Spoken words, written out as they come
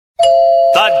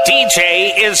The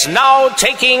DJ is now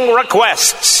taking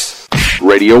requests.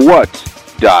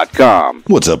 RadioWhat.com.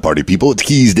 What's up, party people? It's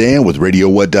Keys Dan with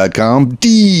RadioWhat.com,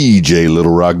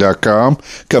 DJLittleRock.com,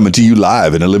 coming to you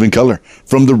live in a living color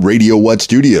from the Radio What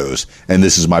studios. And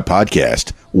this is my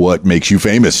podcast, What Makes You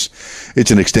Famous.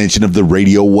 It's an extension of the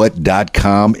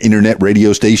RadioWhat.com internet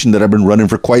radio station that I've been running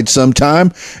for quite some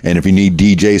time. And if you need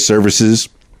DJ services,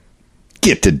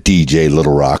 get to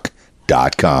DJLittleRock.com.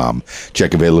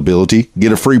 Check availability,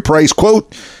 get a free price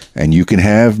quote, and you can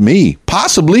have me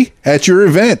possibly at your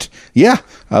event. Yeah,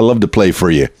 I love to play for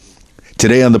you.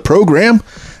 Today on the program,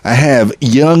 I have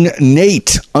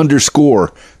Youngnate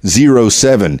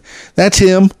 _07. That's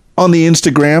him on the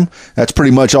Instagram. That's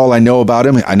pretty much all I know about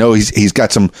him. I know he's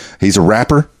a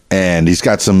rapper. And he's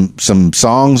got some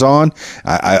songs on.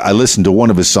 I listened to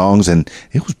one of his songs, and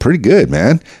it was pretty good,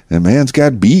 man. The man's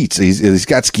got beats. He's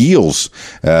got skills.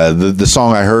 The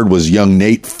song I heard was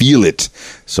Youngnate Feel It.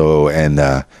 So, and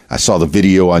I saw the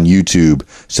video on YouTube.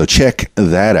 So check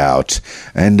that out.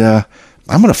 And I'm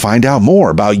going to find out more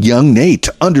about Youngnate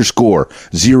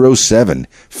 _07.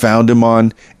 Found him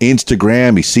on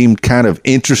Instagram. He seemed kind of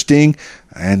interesting.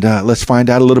 And let's find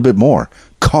out a little bit more.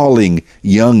 Calling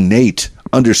Youngnate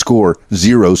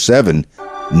 _07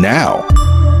 now.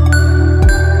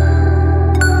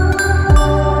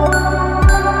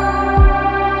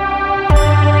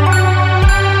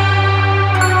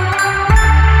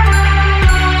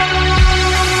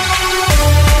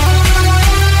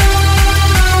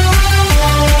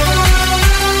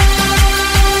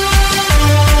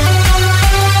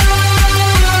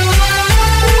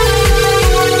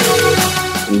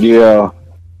 Yeah.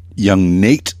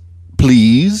 Youngnate,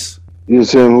 please.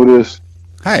 Yes, him. Who this?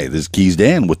 Hi, this is Keys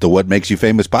Dan with the What Makes You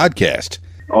Famous podcast.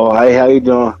 Oh, hey, how you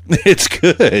doing? It's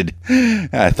good.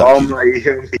 I thought I'm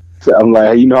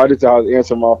like, you know, I just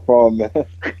answer my phone, man.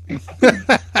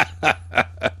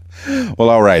 Well,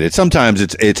 all right. Sometimes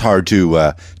it's hard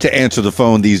to answer the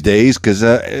phone these days because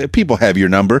people have your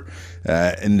number,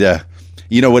 and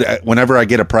you know what? Whenever I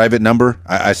get a private number,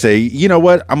 I say, you know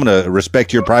what? I'm going to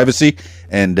respect your privacy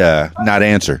and not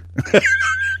answer.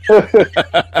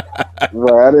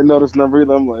 Right, I didn't know this number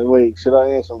either. I'm like, wait, should I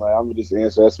answer? I'm like, I'm gonna just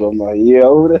answer. That's what I'm like, yeah,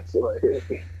 who that's? Like,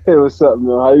 hey, what's up,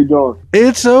 man? How you doing?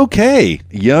 It's okay.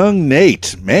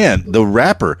 Youngnate, man, the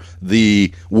rapper,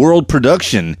 the world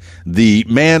production, the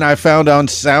man I found on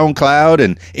SoundCloud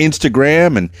and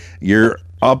Instagram, and you're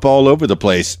up all over the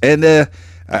place. And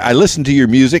I listened to your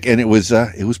music, and it was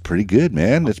pretty good,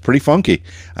 man. It's pretty funky.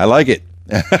 I like it.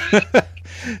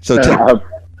 So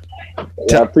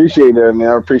I appreciate that, man.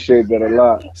 I appreciate that a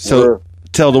lot. So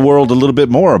tell the world a little bit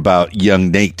more about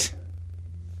Youngnate.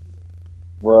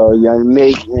 Well,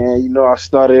 Youngnate, man, you know, I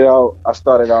started out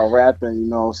rapping, you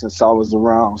know, since I was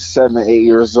around 7, 8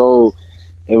 years old.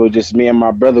 It was just me and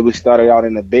my brother. We started out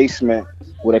in the basement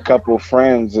with a couple of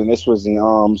friends, and this was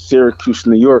in Syracuse,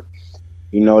 New York.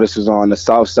 You know, this was on the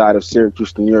south side of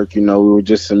Syracuse, New York. You know, we were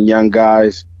just some young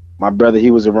guys. My brother,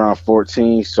 he was around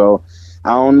 14, so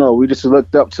I don't know. We just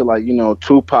looked up to, like, you know,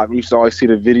 Tupac. We used to always see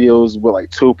the videos with, like,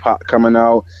 Tupac coming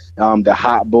out. The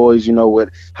Hot Boys, you know,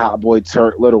 with Hot Boy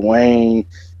Turk, Lil Wayne,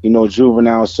 you know,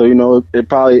 Juvenile. So, you know, it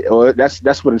probably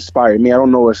that's what inspired me. I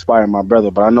don't know what inspired my brother,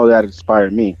 but I know that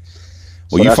inspired me.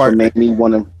 So well, that's what made me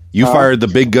want to. You fired the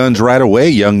big guns right away,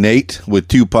 Youngnate, with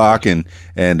Tupac and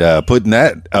putting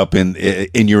that up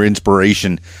in your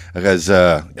inspiration, because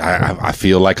I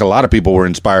feel like a lot of people were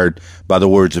inspired by the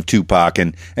words of Tupac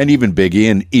and even Biggie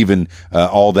and even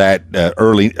all that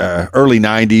early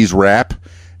 90s rap.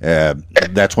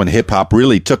 That's when hip hop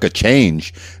really took a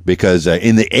change, because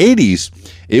in the 80s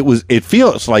it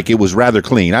feels like it was rather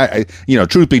clean. I you know,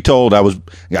 truth be told, I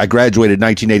graduated in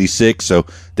 1986, so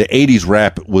the 80s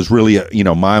rap was really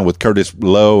mine with Curtis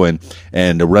Lowe and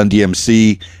Run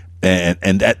DMC,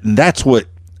 and that's what,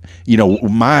 you know,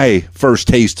 my first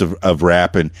taste of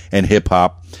rap and hip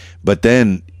hop. But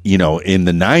then, you know, in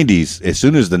the 90s, as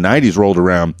soon as the 90s rolled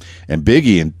around and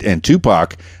Biggie and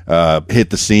Tupac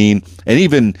hit the scene, and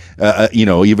even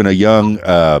even a young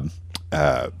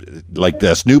like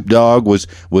the Snoop Dogg was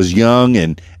young,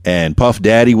 and Puff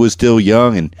Daddy was still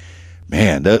young, and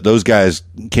man, those guys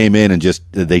came in and just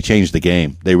they changed the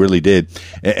game. They really did.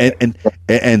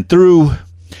 And through,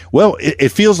 well, it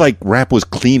feels like rap was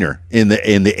cleaner in the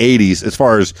 80s as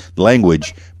far as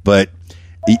language, but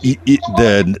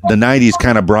the 90s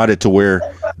kind of brought it to where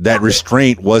that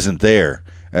restraint wasn't there.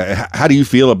 How do you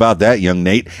feel about that,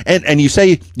 Youngnate? And you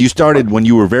say you started when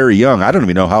you were very young. I don't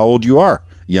even know how old you are,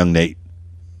 Youngnate.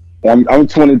 I'm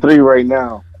 23 right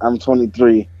now. I'm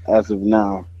 23 as of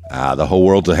now. The whole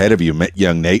world's ahead of you,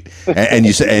 Youngnate. And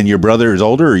you say, and your brother is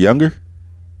older or younger?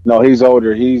 No, he's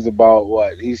older. He's about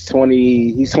what? He's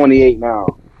 20. He's 28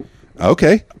 now.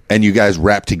 Okay. And you guys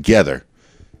rap together.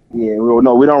 Yeah,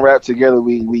 we don't rap together.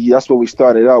 We that's what we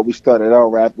started out. We started out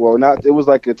rap. Well, not it was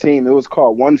like a team. It was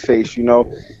called One Face. He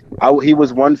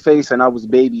was One Face and I was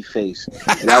Baby Face,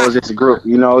 and that was his group.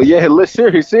 Yeah,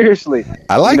 seriously.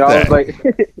 I like that. I was like,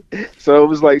 so it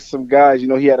was like some guys.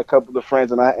 He had a couple of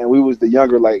friends, and we was the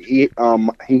younger. Like he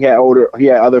had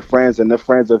other friends, and the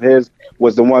friends of his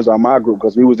was the ones on my group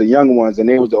because we was the young ones and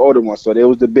they was the older ones. So they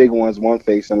was the big ones, One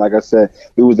Face, and like I said,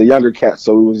 we was the younger cats.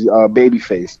 So we was Baby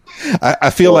Face. I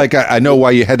feel like I know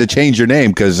why you had to change your name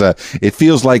because it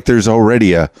feels like there's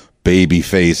already a baby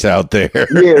face out there.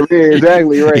 Yeah,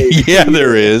 exactly right. Yeah,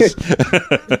 there is.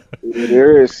 Yeah,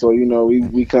 there is. So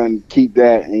we couldn't keep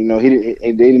that, and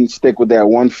they didn't stick with that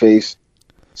One Face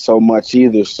so much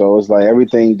either. So it's like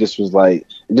everything just was like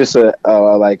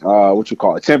a what you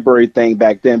call a temporary thing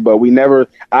back then. But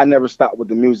I never stopped with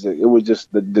the music. It was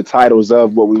just the titles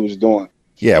of what we was doing.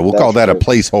 Yeah, we'll call that a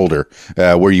placeholder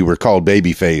where you were called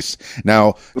Babyface.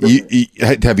 Now,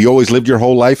 have you always lived your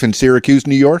whole life in Syracuse,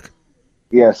 New York?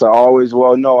 Yes, I always.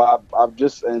 Well, no, I've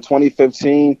just in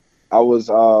 2015. I was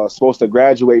supposed to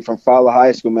graduate from Fowler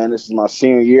High School. Man, this is my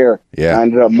senior year. Yeah, I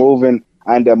ended up moving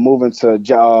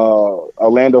to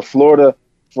Orlando, Florida,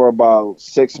 for about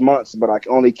 6 months, but I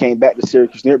only came back to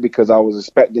Syracuse, New York because I was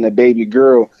expecting a baby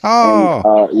girl.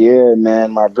 Oh. And, yeah,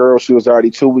 man, my girl, she was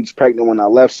already 2 weeks pregnant when I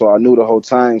left, so I knew the whole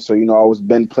time. So, I was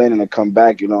been planning to come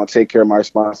back, and take care of my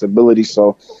responsibilities.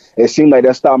 So it seemed like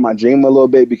that stopped my dream a little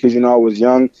bit because, I was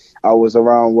young. I was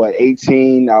around,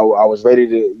 18. I was ready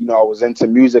to, I was into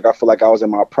music. I feel like I was in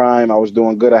my prime. I was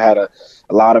doing good. I had a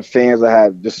lot of fans. I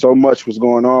had just so much was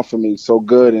going on for me, so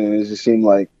good, and it just seemed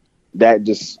like that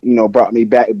just, brought me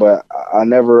back. But I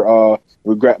never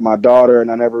regret my daughter,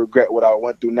 and I never regret what I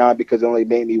went through now because it only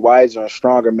made me wiser and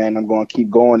stronger, man. I'm going to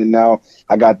keep going, and now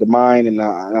I got the mind, and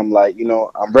I'm like,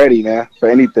 I'm ready, man, for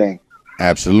anything.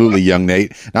 Absolutely,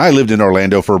 Youngnate. Now, I lived in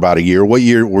Orlando for about a year. What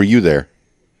year were you there?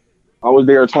 I was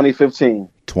there in 2015.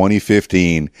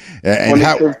 2015. And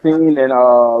 2015 and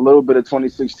a little bit of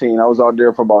 2016. I was out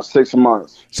there for about 6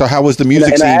 months. So how was the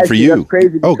music scene for you? That's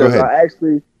crazy go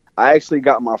ahead. I actually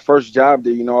got my first job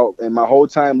there, and my whole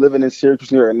time living in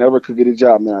Syracuse, New York, I never could get a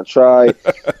job, man. I tried,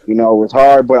 it was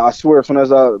hard, but I swear, as soon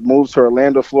as I moved to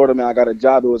Orlando, Florida, man, I got a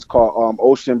job. It was called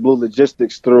Ocean Blue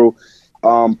Logistics through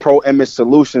Pro Image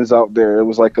Solutions out there. It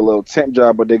was like a little temp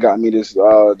job, but they got me this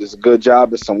good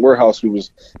job at some warehouse. We was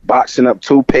boxing up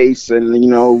toothpaste and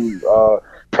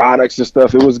products and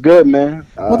stuff. It was good, man.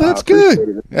 Well, that's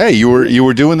good. Hey, you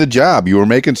were doing the job. You were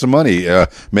making some money,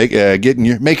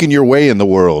 making your way in the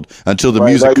world until the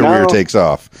music career takes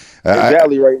off.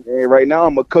 Exactly. Right now,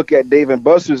 I'm a cook at Dave &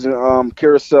 Buster's in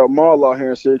Carousel Mall out here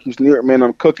in Syracuse, New York. Man,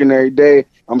 I'm cooking every day.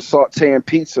 I'm sauteing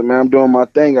pizza, man. I'm doing my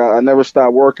thing. I never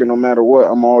stop working, no matter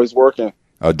what. I'm always working.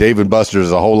 Dave & Buster's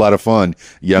is a whole lot of fun,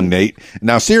 Youngnate.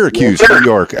 Now, Syracuse, New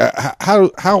York.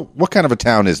 What kind of a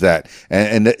town is that?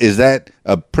 And is that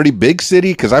a pretty big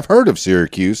city? Because I've heard of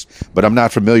Syracuse, but I'm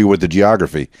not familiar with the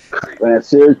geography. Man,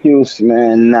 Syracuse,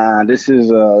 man. Nah, this is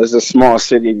a small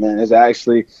city, man. It's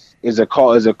actually is a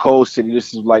cold city.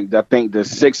 This is like I think the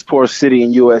sixth poorest city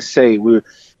in USA. We're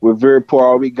very poor.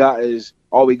 All we got is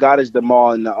the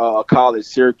mall and the college,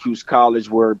 Syracuse College,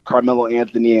 where Carmelo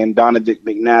Anthony and Donovan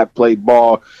McNabb played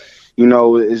ball.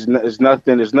 It's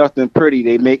nothing pretty.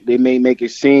 They may make it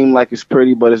seem like it's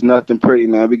pretty, but it's nothing pretty,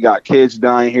 man. We got kids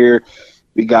dying here.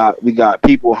 We got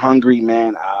people hungry,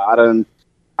 man.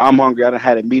 I'm hungry. I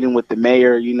had a meeting with the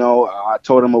mayor. I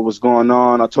told him what was going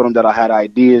on. I told him that I had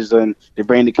ideas and to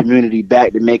bring the community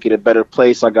back to make it a better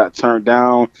place. I got turned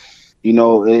down.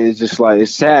 It's just like,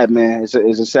 it's sad, man. It's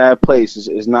a sad place.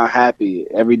 It's not happy.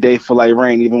 Every day feel like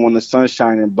rain, even when the sun's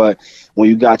shining. But when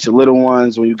you got your little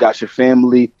ones, when you got your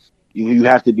family, you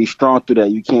have to be strong through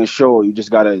that. You can't show it. You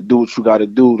just got to do what you got to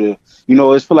do to,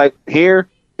 it's feel like here,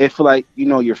 it feel like,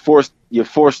 you're forced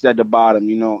at the bottom,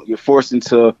 you're forced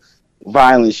into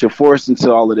violence. You're forced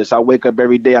into all of this. I wake up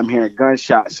every day, I'm hearing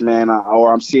gunshots, man,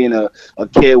 or I'm seeing a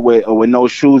kid with no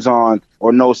shoes on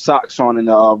or no socks on and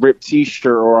a ripped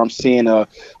T-shirt, or I'm seeing a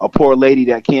poor lady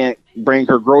that can't bring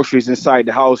her groceries inside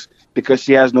the house because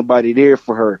she has nobody there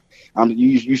for her.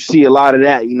 You see a lot of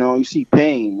that, you see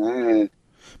pain, man.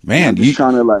 Man, you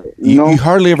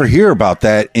hardly ever hear about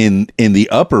that in the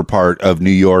upper part of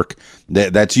New York.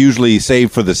 That's usually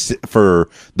saved for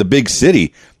the big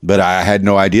city. but I had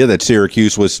no idea that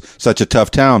Syracuse was such a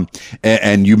tough town.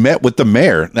 And you met with the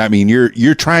mayor. I mean,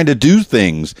 you're trying to do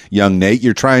things, young Nate.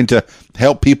 You're trying to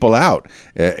help people out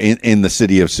in the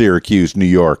city of Syracuse, New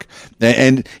York.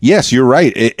 And yes, you're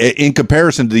right. In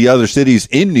comparison to the other cities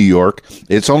in New York,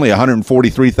 it's only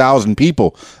 143,000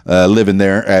 people living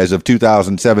there as of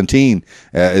 2017,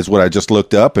 is what I just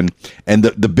looked up. And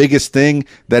the biggest thing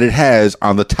that it has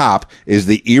on the top is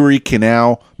the Erie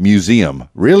Canal Museum.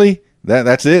 Really?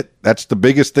 That's it? That's the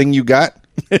biggest thing you got?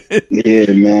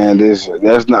 Yeah, man.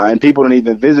 That's not, and people don't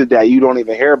even visit that. You don't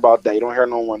even hear about that. You don't hear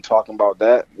no one talking about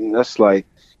that. I mean, that's like,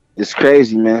 it's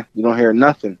crazy, man. You don't hear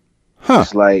nothing. Huh.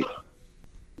 It's like,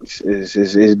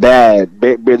 it's bad.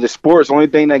 The sports, only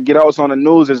thing that get out on the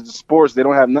news is the sports. They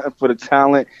don't have nothing for the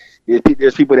talent.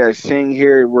 There's people that sing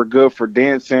here. We're good for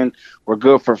dancing. We're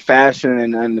good for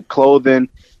fashion and the clothing.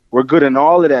 We're good in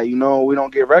all of that. You know, we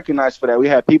don't get recognized for that. We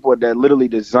have people that literally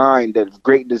design, that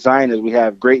great designers. We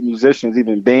have great musicians,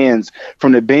 even bands,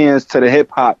 from the bands to the hip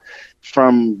hop,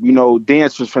 from, you know,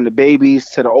 dancers, from the babies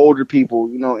to the older people,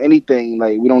 you know, anything.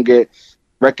 Like, we don't get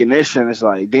recognition. It's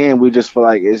like, damn, we just feel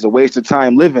like it's a waste of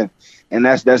time living. And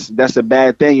that's a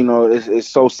bad thing. You know, it's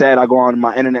so sad. I go on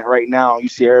my internet right now. You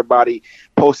see everybody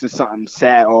posting something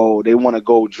sad. Oh, they want to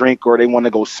go drink or they want to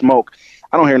go smoke.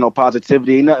 I don't hear no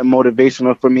positivity. Ain't nothing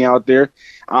motivational for me out there.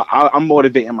 I'm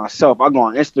motivating myself. I go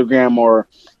on Instagram or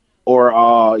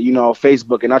you know,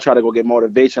 Facebook, and I try to go get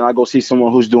motivation. I go see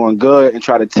someone who's doing good and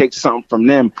try to take something from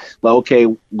them. Like, okay,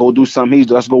 go do something.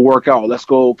 Let's go work out. Let's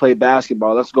go play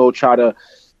basketball. Let's go try to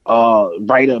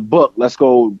write a book. Let's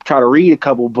go try to read a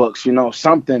couple books. You know,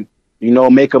 something. You know,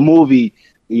 make a movie.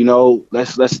 You know,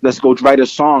 let's go write a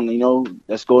song. You know,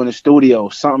 let's go in the studio.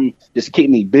 Something just keep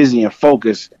me busy and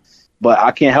focused. But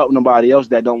I can't help nobody else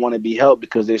that don't want to be helped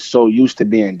because they're so used to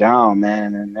being down,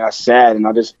 man, and that's sad. And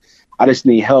I just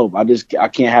need help. I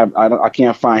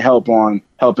can't find help on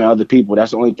helping other people.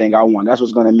 That's the only thing I want. That's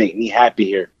what's going to make me happy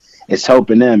here. It's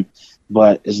helping them.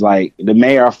 But it's like the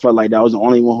mayor, I felt like that was the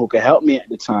only one who could help me at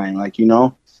the time. Like, you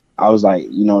know, I was like,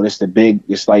 you know, it's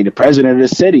like the president of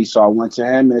the city. So I went to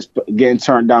him, and it's getting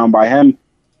turned down by him.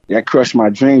 That crushed my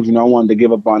dreams. You know, I wanted to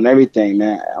give up on everything,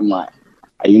 man. I'm like,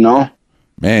 you know.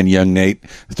 Man, young Nate,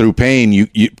 through pain, you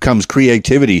comes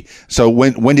creativity. So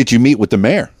when did you meet with the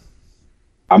mayor?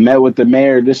 I met with the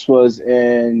mayor. This was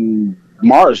in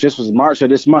March. This was March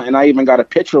of this month, and I even got a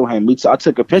picture of him. I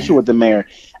took a picture with the mayor,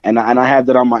 and I have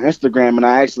that on my Instagram. And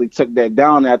I actually took that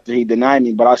down after he denied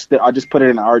me, but I just put it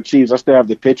in the archives. I still have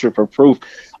the picture for proof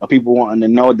of people wanting to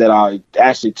know that I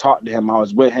actually talked to him. I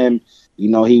was with him. You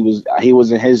know, he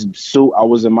was in his suit. I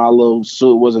was in my little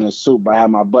suit. It wasn't a suit, but I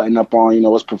had my button up on. You know,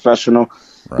 it was professional.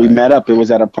 Right. We met up. It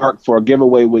was at a park for a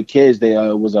giveaway with kids.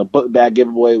 It was a book bag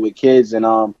giveaway with kids, and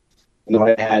you know,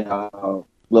 they had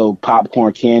little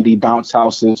popcorn candy bounce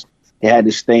houses. They had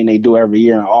this thing they do every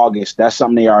year in August. That's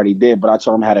something they already did, but I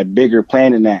told them I had a bigger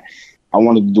plan than that. I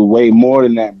wanted to do way more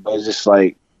than that, but it's just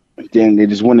like, then they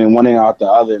just went in one end out the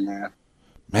other, man.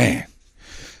 Man.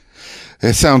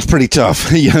 It sounds pretty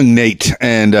tough, young Nate.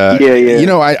 And, yeah. You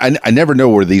know, I never know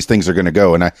where these things are going to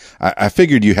go. And I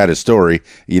figured you had a story,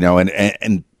 you know,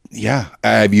 and yeah,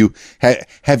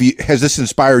 has this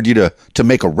inspired you to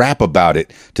make a rap about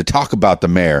it, to talk about the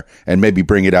mayor and maybe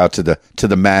bring it out to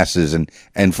the masses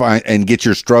and get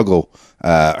your struggle,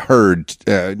 heard,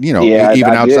 you know,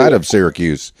 even outside of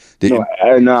Syracuse? No,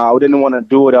 I didn't want to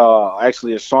do it.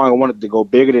 Actually a song. I wanted to go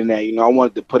bigger than that. You know, I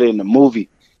wanted to put it in a movie.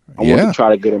 I want to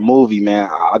try to get a movie, man.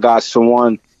 I got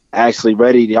someone actually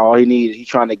ready. All he needs, he's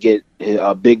trying to get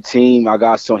a big team. I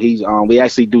got some. We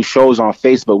actually do shows on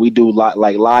Facebook. We do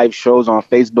like live shows on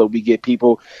Facebook. We get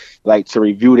people like to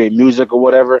review their music or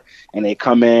whatever, and they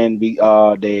come in.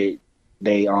 They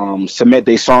submit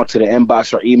their song to the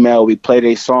inbox or email. We play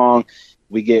their song.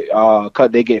 We get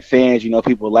they get fans. You know,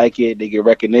 people like it. They get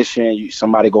recognition.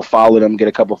 Somebody go follow them, get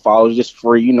a couple followers just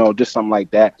free. You know, just something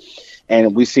like that.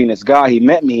 And we seen this guy. He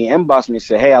met me. He inboxed me and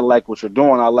said, "Hey, I like what you're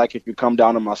doing. I like if you come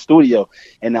down to my studio."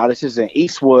 And now this is in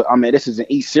Eastwood. This is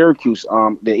in East Syracuse,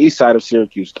 the east side of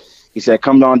Syracuse. He said,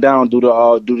 "Come on down, do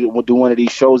one of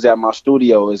these shows at my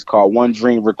studio. It's called One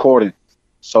Dream Recording."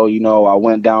 So, you know, I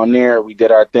went down there. We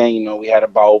did our thing. You know, we had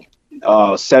about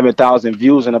 7,000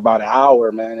 views in about an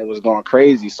hour. Man, it was going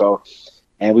crazy. So,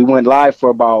 and we went live for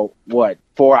about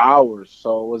 4 hours.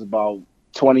 So it was about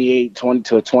 20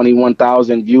 to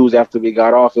 21,000 views after we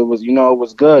got off. It was, you know, it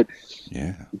was good.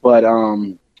 Yeah. But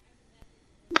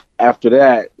after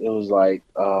that, it was like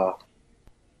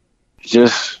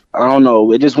just, I don't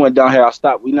know. It just went downhill.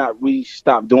 We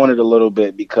stopped doing it a little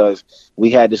bit because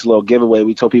we had this little giveaway.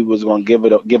 We told people we was going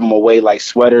to give them away like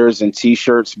sweaters and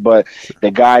T-shirts, but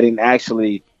the guy didn't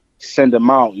actually send them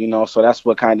out, you know. So that's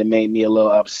what kind of made me a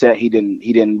little upset. He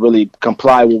didn't really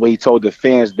comply with what he told the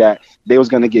fans, that they was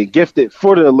going to get gifted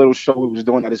for the little show we was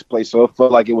doing at this place. So it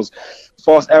felt like it was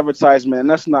false advertisement, and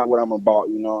that's not what I'm about,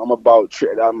 you know.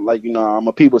 I'm like, you know, I'm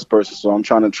a people's person, so I'm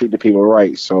trying to treat the people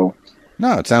right. So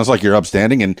no, it sounds like you're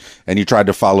upstanding, and you tried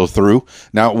to follow through.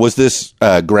 Now, was this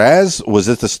Graz? Was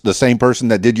this the same person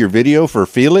that did your video for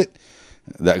Feel It?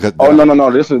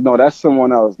 No. That's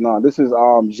someone else. No, this is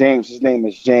James. His name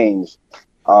is James.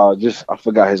 I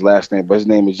forgot his last name, but his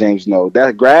name is James. No,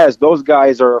 that Graz. Those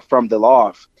guys are from the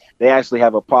Loft. They actually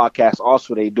have a podcast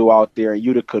also they do out there in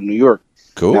Utica, New York.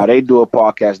 Cool. Now they do a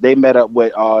podcast. They met up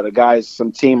with the guys,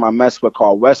 some team I mess with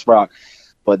called West Rock.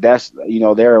 But that's, you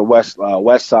know, they're a West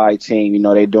Side team. You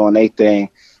know, they doing their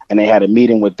thing, and they had a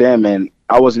meeting with them, and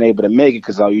I wasn't able to make it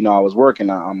because you know, I was working.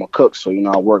 I'm a cook, so you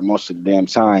know, I work most of the damn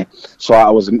time. So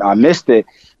I missed it.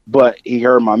 But he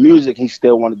heard my music. He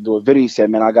still wanted to do a video. He said,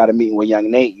 "Man, I got to meet with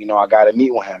Youngnate. You know, I got to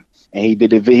meet with him." And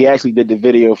he actually did the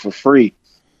video for free.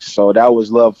 So that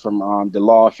was love from the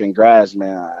Loft and Graz,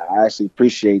 man. I actually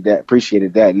appreciated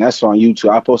that, and that's on YouTube.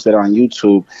 I posted it on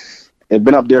YouTube. It's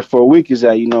been up there for a week. Is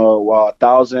that, you know,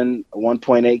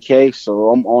 1.8K. So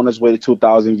I'm on his way to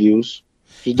 2,000 views.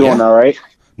 He's doing all right.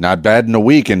 Not bad in a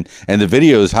week, and the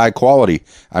video is high quality.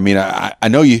 I mean, I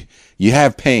know you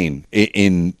have pain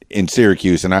in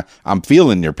Syracuse, and I'm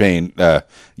feeling your pain,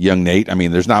 Youngnate. I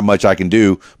mean, there's not much I can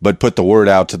do but put the word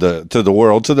out to the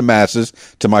world, to the masses,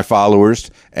 to my followers,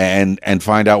 and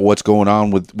find out what's going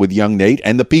on with Youngnate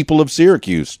and the people of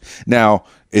Syracuse. Now,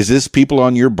 is this people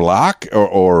on your block,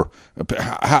 or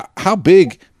how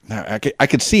big? I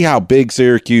could see how big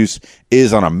Syracuse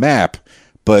is on a map,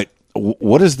 but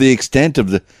what is the extent of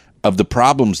the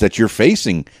problems that you're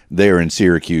facing there in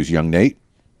Syracuse, Youngnate?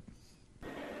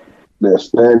 Yes,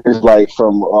 it's like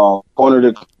from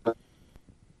corner to.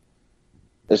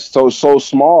 It's so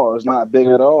small. It's not big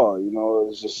at all. You know,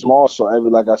 it's just small. So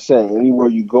like I said, anywhere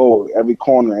you go, every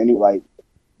corner,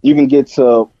 you can get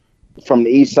from the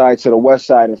east side to the west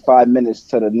side in 5 minutes,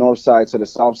 to the north side to the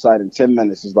south side in 10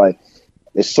 minutes.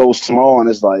 It's so small, and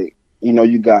it's like, you know,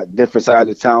 you got different sides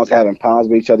of towns having pounds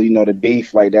with each other. You know, the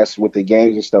beef, like that's with the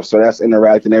games and stuff. So that's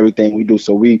interacting everything we do.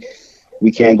 So we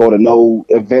can't go to no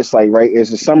events, like, right, it's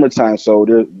the summertime. So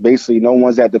there's basically no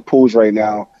one's at the pools right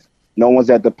now. No one's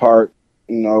at the park.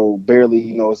 You know, barely,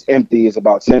 you know, it's empty. It's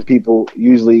about 10 people.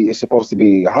 Usually it's supposed to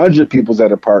be 100 people's at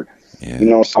the park. Yeah. You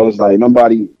know, so it's like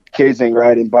kids ain't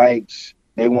riding bikes.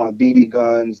 They want BB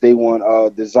guns. They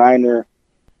want designer.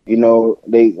 You know,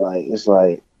 it's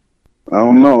like, I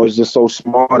don't know. It's just so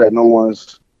small that no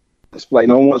one's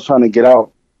trying to get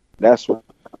out. That's what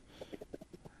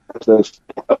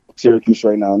Syracuse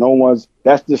right now.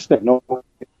 That's the thing. No one,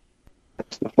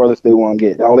 that's the furthest they want to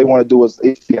get. All they want to do is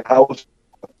see a house.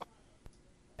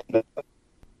 That's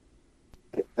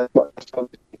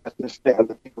the thing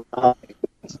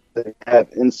they have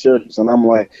in Syracuse. And I'm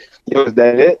like, yo, is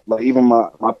that it? Like, even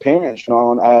my parents, you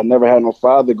know, I had never had no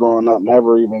father growing up,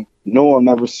 never even knew him,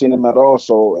 never seen him at all.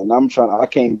 So, and I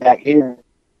came back here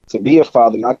to be a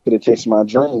father, and I could have chased my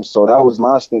dreams. So that was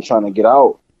my stint, trying to get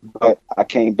out. But I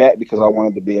came back because I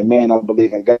wanted to be a man. I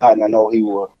believe in God, and I know He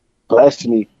will bless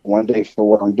me one day for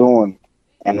what I'm doing.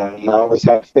 And I always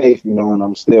have faith, you know, and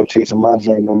I'm still chasing my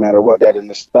dream no matter what. That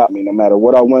didn't stop me. No matter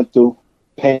what I went through,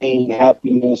 pain,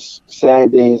 happiness,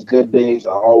 sad days, good days,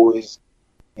 I always,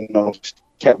 you know,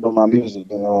 kept on my music,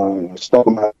 you know, and stuck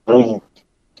on my dream.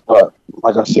 But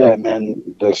like I said, man,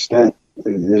 the extent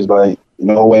is like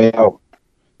no way out.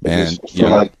 Man,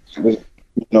 like, you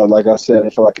know, like I said,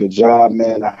 it felt like a job,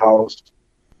 man, a house,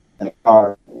 and a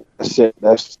car. That's it.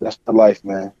 That's the life,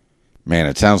 man. Man,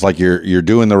 it sounds like you're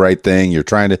doing the right thing. You're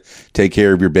trying to take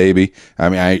care of your baby. I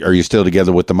mean, are you still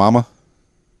together with the mama?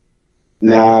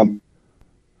 Nah,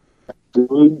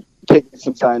 we take it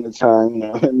from time to time, you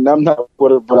know. And I'm not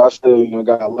with her, but I still, you know,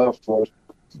 got love for her.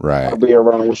 Right. I'll be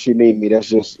around when she need me. That's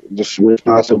just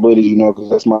responsibility, you know,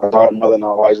 because that's my mother, and I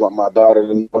always want my daughter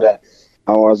to know that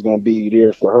I'm always going to be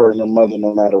there for her and her mother,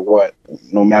 no matter what,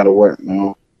 you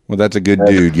know. Well, that's a good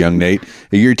dude, Youngnate.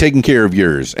 You're taking care of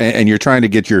yours, and you're trying to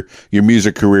get your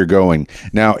music career going.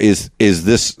 Now, is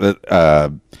this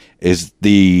is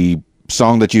the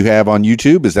song that you have on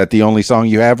YouTube? Is that the only song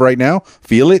you have right now?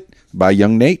 Feel It by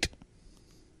Youngnate?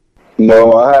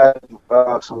 No, I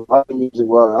had some other music.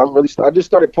 Well, I just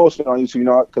started posting on YouTube, you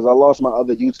know, because I lost my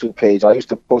other YouTube page. I used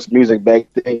to post music back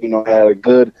then, you know. I had a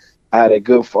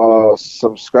good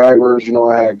subscribers, you know.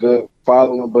 I had a good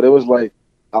following, but it was like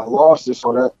I lost it,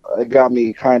 so that it got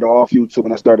me kind of off YouTube,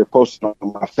 and I started posting on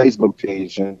my Facebook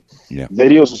page, and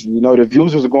videos, you know, the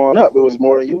views was going up. It was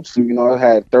more on YouTube, you know. I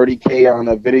had 30K on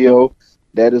a video,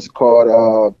 That is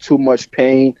called Too Much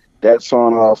Pain. That's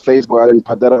on Facebook. I didn't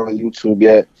put that on YouTube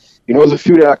yet. There's a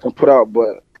few that I can put out,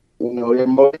 but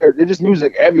they're just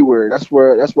music everywhere. That's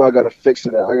where I gotta fix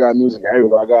it at. I got music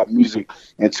everywhere. I got music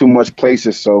in too much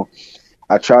places, so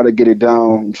I try to get it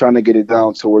down. I'm trying to get it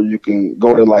down to where you can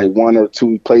go to like one or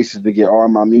two places to get all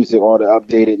my music, all the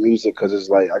updated music, because it's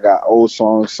like I got old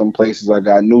songs some places, I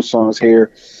got new songs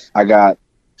here, I got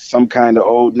some kind of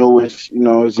old newish.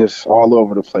 It's just all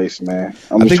over the place, man.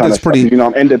 I think that's pretty.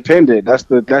 I'm independent. That's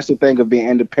the thing of being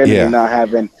independent and not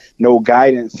having no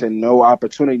guidance and no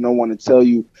opportunity, no one to tell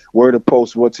you where to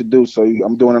post, what to do. So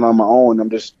I'm doing it on my own. I'm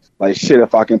just like, shit,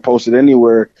 if I can post it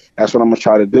anywhere, that's what I'm gonna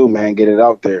try to do, man. Get it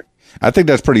out there. I think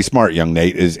that's pretty smart,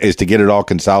 Youngnate, is to get it all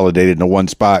consolidated into one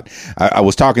spot. I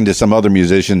was talking to some other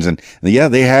musicians, and yeah,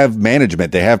 they have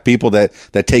management. They have people that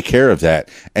take care of that,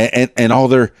 and all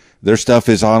their stuff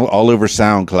is all over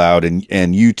SoundCloud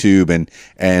and YouTube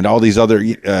and all these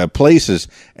other places,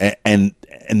 and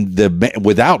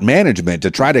without management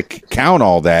to try to count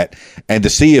all that and to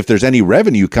see if there's any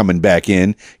revenue coming back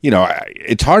in,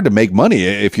 it's hard to make money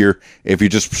if you're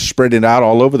just spreading it out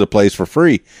all over the place for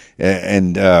free.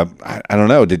 And I don't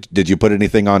know, did you put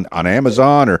anything on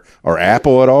Amazon or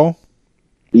Apple at all?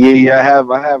 Yeah,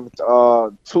 I have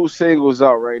 2 singles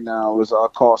out right now. It's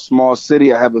called Small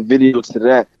City. I have a video to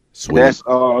that. Sweet. That's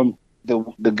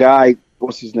the guy,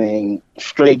 what's his name?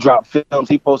 Straight Drop Films.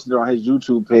 He posted it on his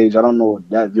YouTube page. I don't know what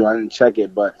that view. I didn't check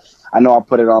it, but I know I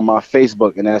put it on my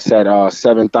Facebook, and that's at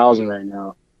 7,000 right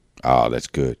now. Oh, that's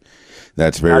good.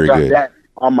 That's very good. I got that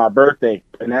on my birthday,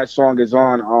 and that song is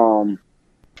on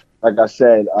like I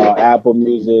said, Apple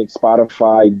Music,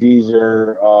 Spotify,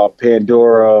 Deezer,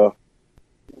 Pandora,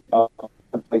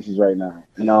 places right now.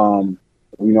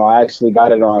 And I actually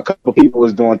got it on. A couple people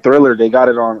was doing Thriller. They got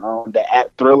it on the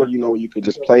app Thriller. Where you could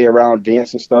just play around,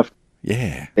 dance and stuff.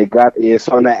 Yeah. It's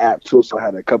on that app too. So I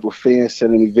had a couple fans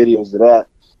sending me videos of that.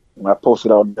 And I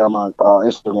posted out on my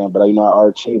Instagram, but I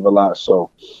archive a lot.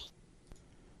 So,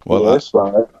 well, that's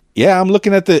fine. Yeah, I'm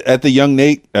looking at the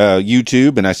Youngnate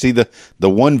YouTube, and I see the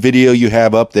one video you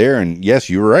have up there, and yes,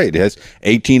 you're right. It has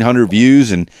 1,800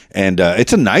 views, and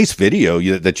it's a nice video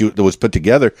that was put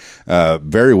together,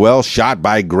 very well shot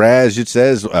by Graz. It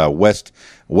says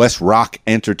West Rock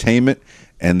Entertainment,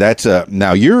 and that's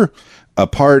now you're a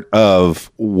part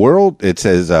of World. It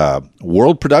says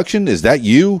World Production. Is that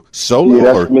you solo,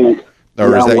 yeah, that's me.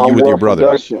 Or is that you with your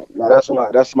brother?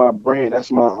 No, that's my brand.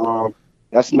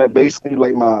 That's basically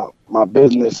like my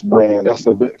business brand. That's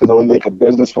because I want to make a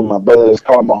business for my brother. It's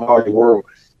called My Hardy World.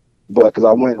 But because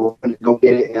I went to go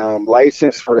get it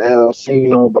licensed for the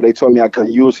LLC, but they told me I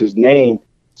couldn't use his name,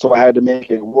 so I had to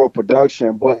make it World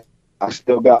Production. But I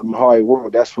still got My Hardy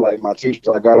World. That's for like my t-shirts.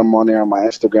 I got them on there on my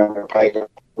Instagram. I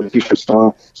got with the t-shirts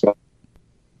on. So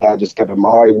I just kept it My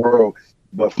Hardy World.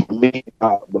 But for me,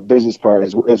 the business part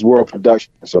is World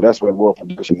Production. So that's what World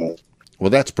Production is. Well,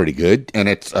 that's pretty good, and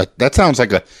it's that sounds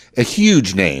like a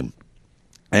huge name,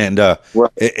 and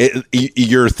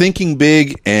you're thinking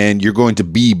big, and you're going to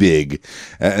be big.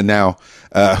 Now,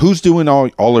 who's doing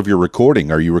all of your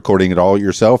recording? Are you recording it all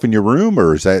yourself in your room,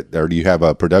 or do you have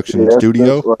a production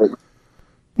studio?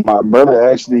 My brother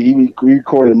actually he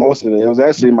recorded most of it. It was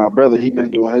actually my brother. He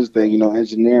been doing his thing,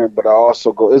 engineering. But I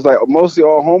also go. It's like mostly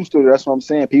all home studio. That's what I'm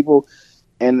saying. People.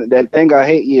 And that thing I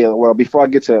hate, well, before I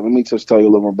get to that, let me just tell you a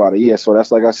little more about it. Yeah, so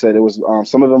that's like I said, it was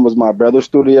some of them was my brother's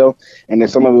studio, and then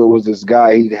some of it was this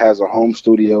guy. He has a home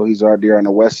studio. He's out there on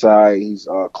the west side. He's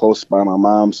close by my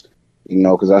mom's,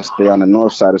 because I stay on the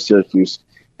north side of Syracuse.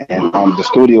 And the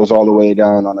studio's all the way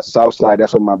down on the south side.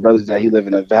 That's where my brother's at. He live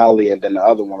in the valley, and then the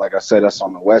other one, like I said, that's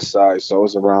on the west side. So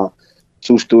it's around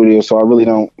 2 studios. So I really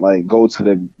don't go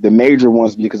to the major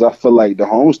ones because I feel like the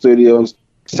home studios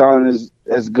sound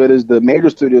as good as the major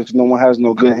studios because no one has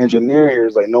no good engineer here.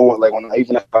 It's like no one,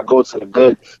 even if I go to the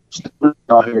good studio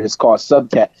out here, it's called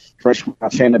Subcat. Fresh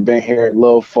Montana been here,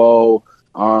 Lil Fo,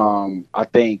 I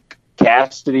think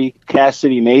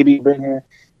Cassidy maybe been here,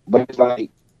 but it's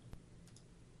like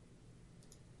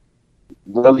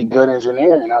really good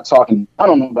engineering. I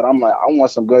don't know, but I'm like, I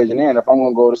want some good engineering. If I'm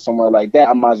gonna go to somewhere like that,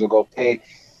 I might as well go pay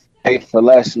for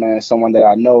less, man. Someone that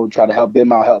I know, try to help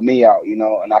them out, help me out,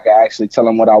 and I can actually tell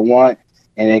them what I want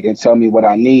and they can tell me what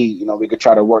I need. We could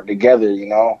try to work together,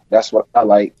 That's what I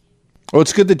like. Well,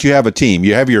 it's good that you have a team.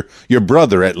 You have your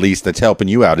brother, at least, that's helping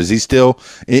you out. Is he still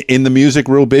in the music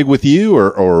real big with you,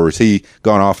 or has he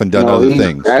gone off and done other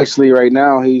things? Actually, right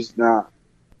now, he's not.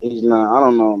 I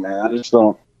don't know, man. I just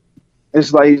don't.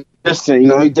 It's like he's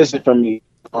distant, he's distant from me.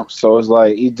 So it's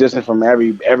like he's distant from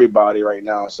everybody right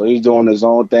now. So he's doing his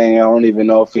own thing. I don't even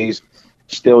know if he's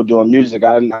still doing music.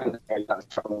 I didn't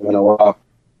from him in a while.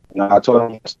 I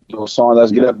told him to do a song.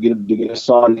 Let's get a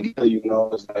song together.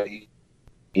 It's like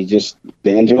he just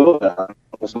didn't do it.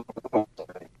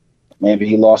 Maybe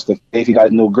he lost the faith. He got a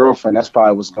new girlfriend. That's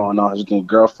probably what's going on. His new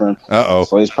girlfriend. Uh-oh.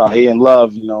 So he's probably in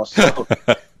love, So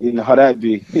you know how that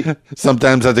be.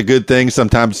 Sometimes that's a good thing.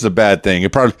 Sometimes it's a bad thing.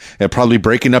 It probably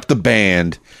breaking up the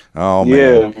band. Oh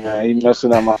man. Yeah, man. He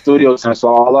messing up my studio time. So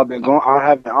all I've been going, I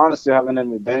haven't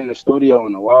even been in the studio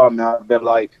in a while, man. I've been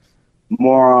like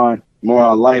more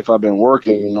on life. I've been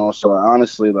working, So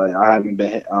honestly, like I haven't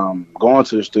been going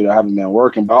to the studio. I haven't been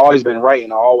working, but I've always been writing.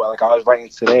 Like I was writing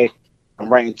today. I'm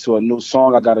writing to a new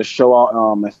song. I got a show out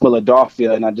in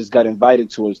Philadelphia, and I just got invited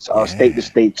to a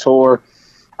state-to-state tour.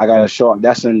 I got a show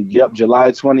that's in July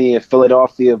 20th,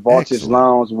 Philadelphia, Voltage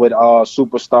Lounge with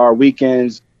Superstar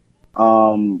Weekends.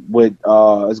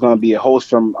 It's gonna be a host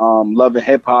from Love and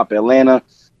Hip Hop Atlanta.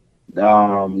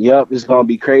 It's gonna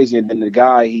be crazy. And then the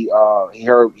guy he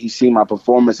seen my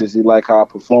performances. He liked how I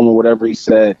perform or whatever he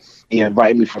said. He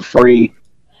invited me for free.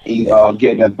 He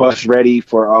getting a bus ready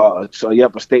for a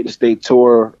state-to-state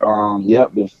tour.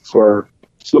 For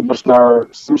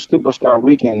Superstar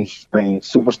Weekends thing,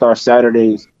 Superstar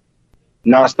Saturdays,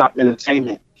 nonstop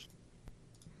entertainment.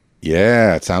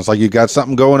 Yeah, it sounds like you got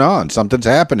something going on. Something's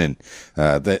happening.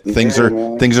 Things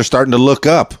are starting to look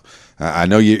up. I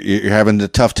know you're having a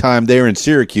tough time there in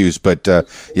Syracuse, but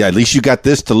at least you got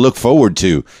this to look forward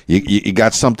to. You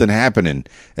got something happening,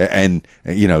 and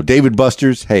David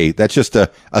Buster's. Hey, that's just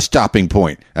a stopping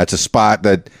point. That's a spot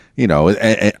that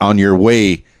on your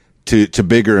way to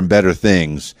bigger and better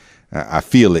things. I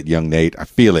feel it, Youngnate. I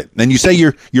feel it. And you say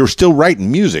you're still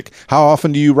writing music. How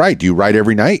often do you write? Do you write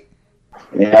every night?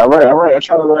 Yeah, I write. I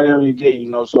try to write every day.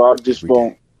 So I just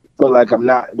won't feel like I'm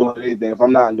not doing anything. If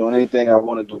I'm not doing anything, I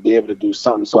want to be able to do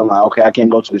something. So I'm like, okay, I can't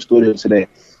go to the studio today.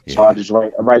 So I just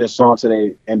write a song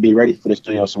today and be ready for the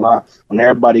studio. So when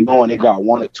everybody going, they got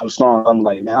 1 or 2 songs. I'm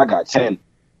like, man, I got 10.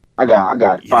 I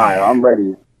got 5. I'm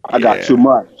ready. I got too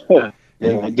much.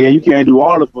 Again, you can't do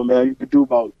all of them, man. You can do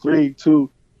about 3, 2.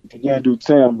 You can't do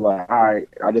 10. I'm like, all right,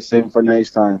 I just save them for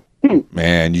next time.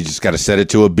 Man, you just got to set it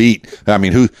to a beat. I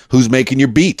mean, who's making your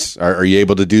beats? Are you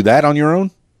able to do that on your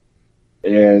own?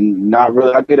 And not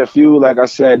really. I get a few. Like I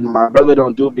said, my brother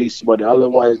don't do beats, but the other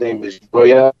one, his name is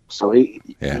Boya. So he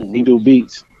do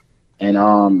beats,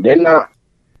 and they're not.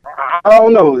 I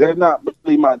don't know. They're not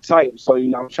really my type. So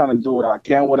I'm trying to do what I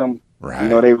can with them. Right.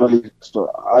 They really.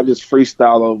 So I just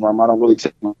freestyle over them. I don't really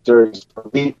take them serious. For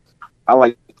me, I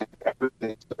like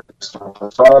everything. So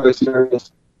all this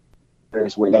serious.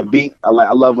 With that beat, I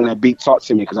love when that beat talks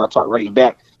to me because I talk right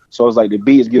back. So it's like the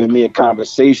beat is giving me a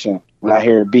conversation when I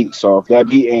hear a beat. So if that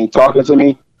beat ain't talking to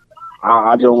me,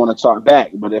 I don't want to talk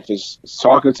back. But if it's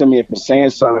talking to me, if it's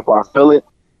saying something, if I feel it,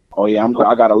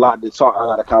 I got a lot to talk. I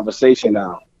got a conversation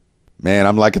now. Man,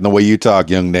 I'm liking the way you talk,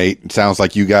 Youngnate. It sounds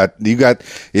like you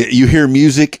hear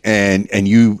music and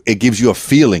it gives you a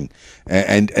feeling.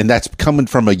 And that's coming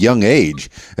from a young age.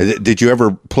 Did you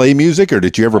ever play music, or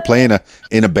did you ever play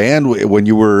in a band when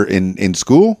you were in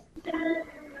school?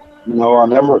 No, I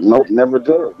never did. Never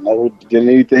did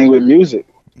anything with music.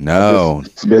 No,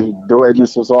 it's been doing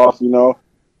this was off.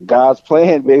 God's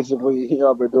plan basically.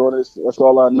 I've been doing this. That's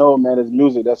all I know, man. Is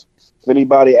music. That's if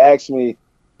anybody asks me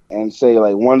and say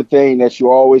like one thing that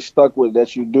you always stuck with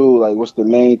that you do, like what's the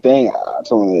main thing? I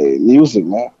tell them music,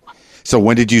 man. So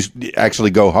when did you actually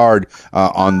go hard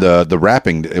on the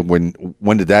rapping?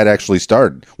 When did that actually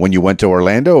start? When you went to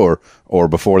Orlando or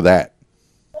before that?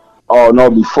 Oh no,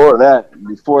 before that.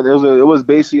 It was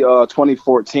basically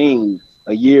 2014,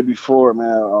 a year before,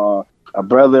 man. A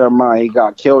brother of mine, he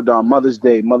got killed on Mother's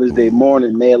Day morning,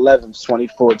 May 11th,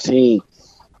 2014.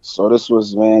 So this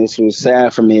was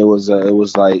sad for me. It was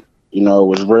like, it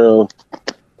was real.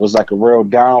 It was like a real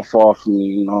downfall for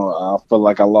me, I feel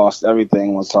like I lost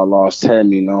everything once I lost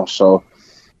him, So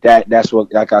that's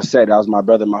what, like I said, that was my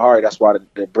brother Mahari. That's why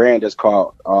the brand is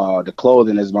called, the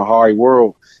clothing is Mahari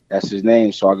World. That's his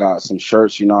name. So I got some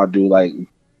shirts, I do like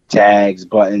tags,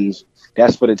 buttons.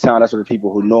 That's for the town. That's for the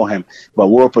people who know him. But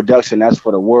World Production, that's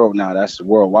for the world now. That's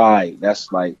worldwide.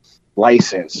 That's like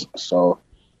licensed. So.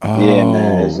 Oh, yeah,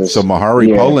 man. So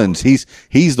Mahari Polins,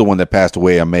 he's the one that passed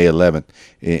away on May 11th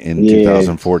in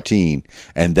 2014,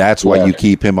 and that's why you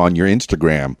keep him on your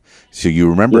Instagram, so you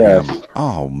remember him.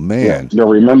 Oh man, the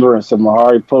remembrance of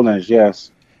Mahari Polins, yes.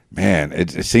 Man,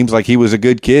 it seems like he was a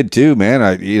good kid too,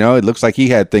 man. It looks like he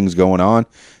had things going on,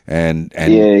 and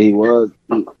yeah, he was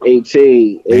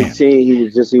 18. He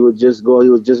was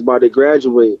just about to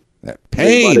graduate. That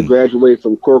pain. He was about to graduate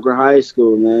from Corcoran High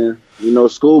School, man.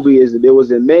 Scooby it was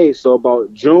in May, so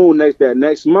about June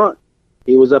next month,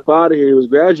 he was up out of here. He was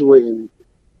graduating.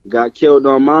 Got killed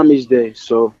on Mommy's Day.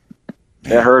 So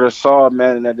that hurt us all,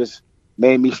 man, and that just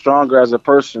made me stronger as a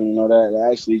person. You know, that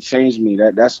actually changed me.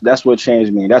 That's what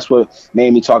changed me. That's what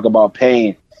made me talk about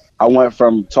pain. I went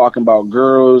from talking about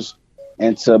girls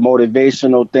and to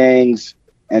motivational things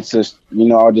and to, you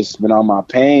know, I just been on my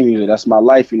pain music. That's my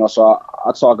life, you know. So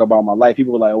I talk about my life.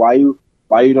 People are like,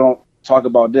 why you don't talk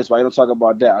about this? Why you don't talk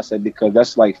about that? I said, because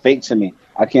that's like fake to me.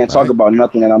 I can't talk about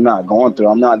nothing that I'm not going through.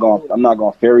 I'm not going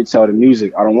to fairy tale the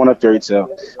music. I don't want a fairy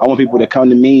tale. I want people to come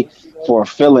to me for a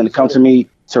feeling, to come to me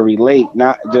to relate,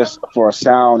 not just for a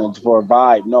sound and for a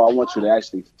vibe. No, I want you to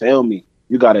actually feel me.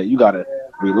 You gotta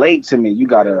relate to me. You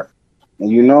gotta,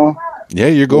 you know. Yeah,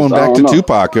 you're going back to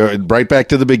Tupac, right back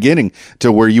to the beginning,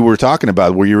 to where you were talking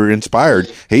about, where you were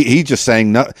inspired. He just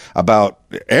sang about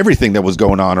everything that was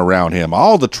going on around him,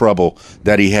 all the trouble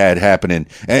that he had happening.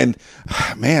 And,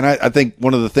 man, I think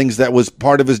one of the things that was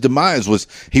part of his demise was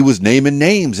he was naming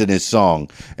names in his song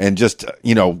and just,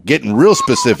 you know, getting real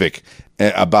specific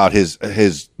about his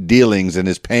dealings and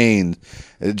his pain.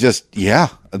 It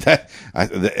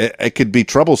could be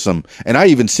troublesome. And I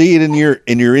even see it in your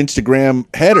Instagram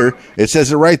header. It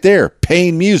says it right there.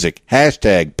 Pain music. #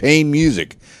 pain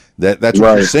music. That's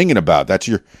what you're singing about. That's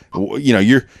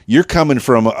you're coming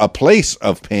from a place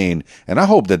of pain. And I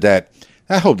hope that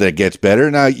gets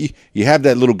better. Now you have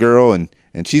that little girl and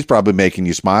she's probably making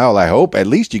you smile. I hope at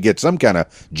least you get some kind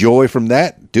of joy from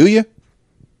that. Do you?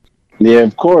 Yeah,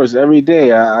 of course. Every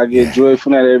day I get joy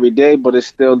from that every day, but it's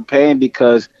still pain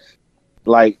because,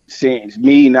 like, seeing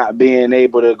me not being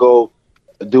able to go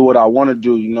do what I want to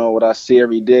do, you know, what I see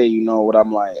every day, you know, what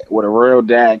I'm like, what a real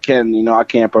dad can, you know, I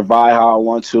can't provide how I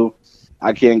want to.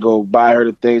 I can't go buy her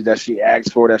the things that she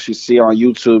asks for, that she see on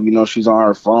YouTube. You know, she's on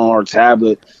her phone or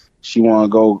tablet. She want to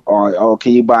go on, oh,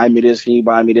 can you buy me this? Can you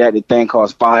buy me that? The thing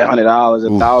costs $500,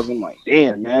 $1,000. Like,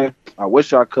 damn, man, I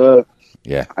wish I could.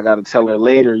 Yeah, I got to tell her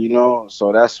later, you know.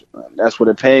 So that's where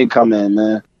the pain come in,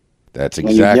 man. That's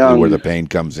exactly where the pain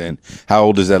comes in. How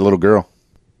old is that little girl?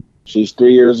 She's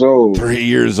 3 years old. 3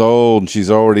 years old, and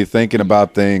she's already thinking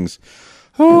about things.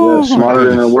 Oh, yeah, smarter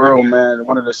than the world, man.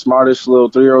 One of the smartest little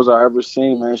 3-year-olds I ever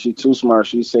seen, man. She's too smart.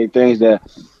 She say things that,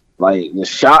 like, it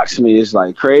shocks me. It's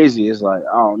like crazy. It's like,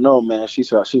 I don't know, man.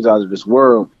 She's out of this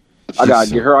world. I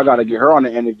gotta get her on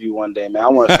the interview one day, man. I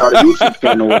want to start a YouTube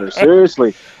channel with her.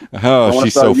 Seriously. Oh,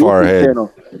 she's so far ahead.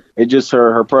 Channel. It just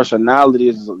her personality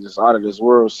is just out of this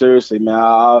world. Seriously, man.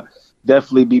 I'll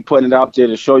definitely be putting it out there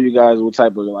to show you guys what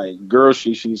type of like girl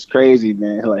she's crazy,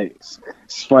 man. Like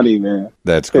it's funny, man.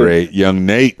 That's great. Young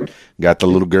Nate got the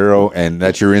little girl, and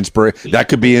that's your inspiration. That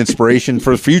could be inspiration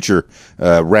for future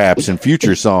raps and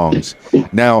future songs.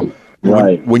 Now,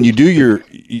 when you do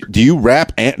you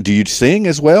rap and do you sing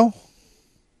as well?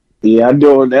 Yeah, I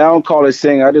do. I don't call it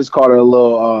sing. I just call it a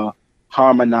little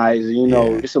harmonizer, you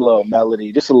know, just a little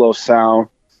melody, just a little sound.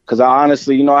 Because I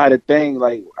honestly, you know, I had a thing,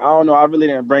 like, I don't know, I really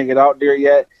didn't bring it out there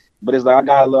yet, but it's like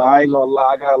I ain't gonna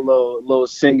lie, I got a little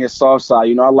singing soft side.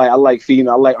 You know, I like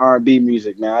female, I like R&B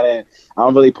music, man. I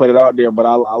don't really put it out there, but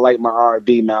I like my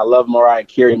R&B, man. I love Mariah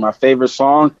Carey. My favorite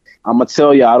song, I'm gonna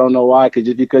tell you, I don't know why,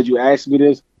 just because you asked me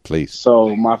this. Please.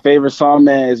 So my favorite song,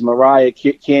 man, is Mariah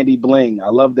Candy Bling. I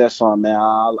love that song, man.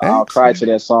 I'll cry to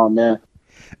that song, man.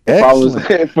 If I was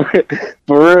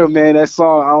for real, man, that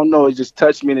song, I don't know, it just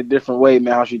touched me in a different way,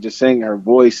 man. How she just sang her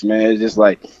voice, man. It's just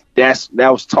like that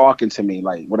was talking to me.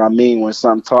 Like what I mean when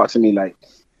something talked to me, like,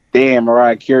 damn,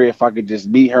 Mariah Carey, if I could just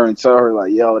meet her and tell her,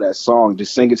 like, yo, that song,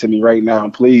 just sing it to me right now,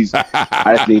 please.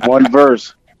 I just need one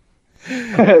verse.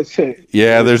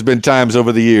 Yeah, there's been times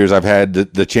over the years I've had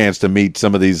the chance to meet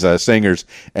some of these singers,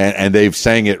 and they've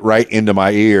sang it right into my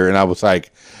ear, and I was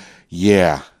like,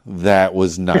 yeah, that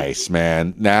was nice,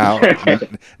 man. Now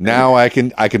I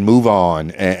can move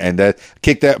on and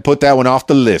put that one off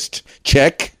the list.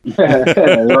 Check.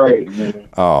 Right, man.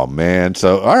 Oh man,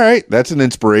 so all right, that's an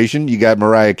inspiration. You got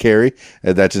Mariah Carey,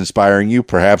 that's inspiring you.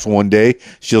 Perhaps one day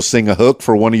she'll sing a hook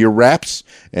for one of your raps,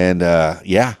 and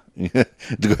yeah.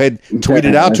 Go ahead, tweet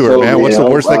it out to her, man. What's the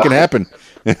worst that can happen?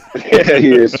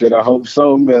 Yeah, shit. I hope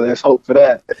so, man. Let's hope for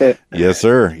that. Yes,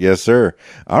 sir. Yes, sir.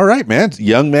 All right, man.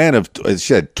 Young man of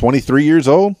 23 years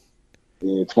old.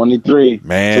 Yeah, 23.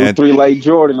 Man, 23 like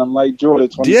Jordan. I'm like Jordan.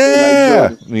 23 yeah,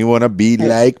 like Jordan. You want to be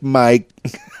like Mike.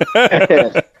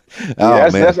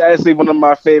 That's actually one of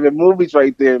my favorite movies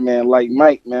right there, man. Like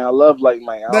Mike, man. I love Like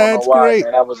Mike. I don't know why, great.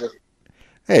 Man.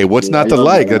 Hey, what's Yeah, not to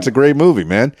like? That's a great movie,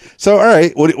 man. So, all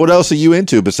right, what else are you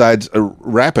into besides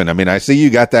rapping? I mean, I see you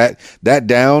got that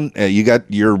down.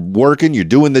 You're working, you're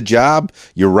doing the job,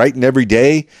 you're writing every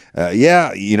day.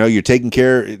 Yeah, you're taking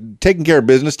care of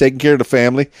business, taking care of the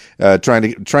family,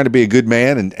 trying to be a good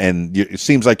man, and it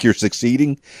seems like you're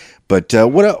succeeding. But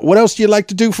what else do you like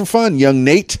to do for fun, young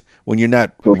Nate, when you're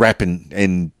not rapping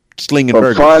and slinging For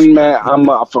burgers? fun, man,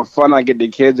 for fun. I get the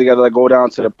kids together, go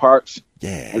down to the parks.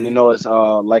 Yeah. And it's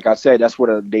like I said, that's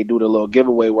where they do the little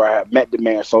giveaway where I met the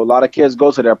mayor. So a lot of kids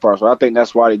go to their parks. So I think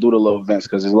that's why they do the little events,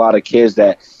 because there's a lot of kids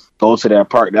that go to their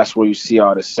park. That's where you see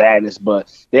all the sadness.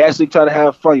 But they actually try to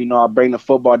have fun. I bring the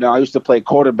football down. I used to play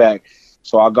quarterback.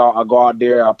 So I go out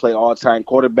there, I play all-time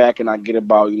quarterback, and I get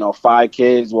about, 10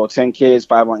 kids,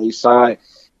 5 on each side.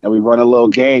 And we run a little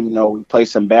game. We play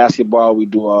some basketball. We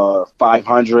do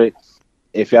 500.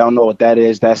 If y'all don't know what that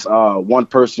is, that's one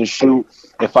person shoot.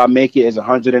 If I make it, it's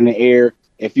 100 in the air.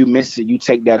 If you miss it, you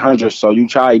take that 100. So you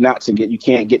try not to you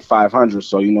can't get 500.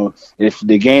 So, if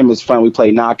the game is fun, we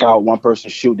play knockout, one person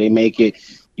shoot, they make it,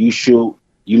 you shoot,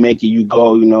 you make it, you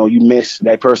go, you miss,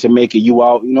 that person make it, you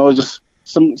out. It's just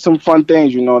some fun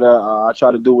things, that I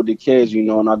try to do with the kids,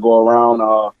 and I go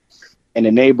around in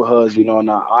the neighborhoods, and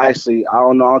I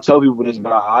don't tell people this,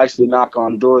 but I actually knock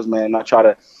on doors, man, and I try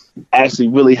to actually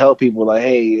really help people. Like,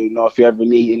 hey, if you ever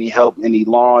need any help, any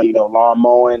lawn, lawn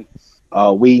mowing,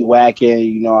 weed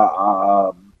whacking,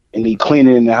 any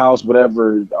cleaning in the house,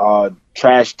 whatever,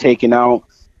 trash taken out,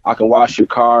 I can wash your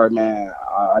car, man.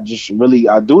 I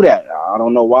do that. I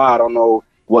don't know why. I don't know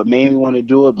what made me want to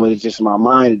do it, but it's just my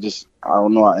mind. I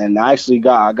don't know. And I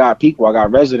got people, I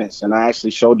got residents, and I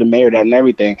actually showed the mayor that and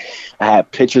everything. I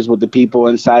had pictures with the people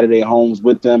inside of their homes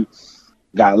with them.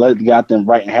 Got them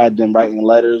writing, had them writing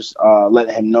letters,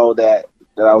 letting him know that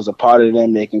I was a part of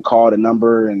them. They can call the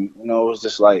number, and it was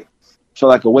just like, felt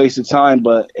like a waste of time,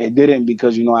 but it didn't,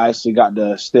 because I actually got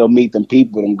to still meet them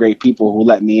great people who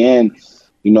let me in.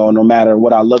 No matter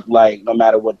what I looked like, no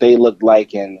matter what they looked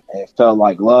like, and it felt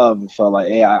like love. It felt like,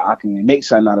 hey, I can make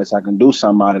something out of this. I can do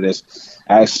something out of this.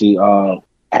 Actually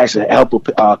help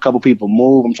a couple people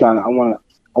move. I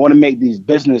want to make these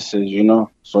businesses.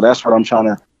 So that's what I'm trying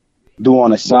to do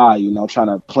on the side, trying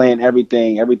to plan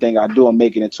everything I do, I'm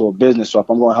making it to a business. So if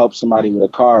I'm going to help somebody with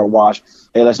a car wash,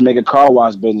 hey, let's make a car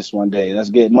wash business one day.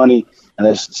 Let's get money and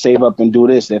let's save up and do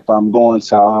this. If I'm going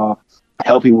to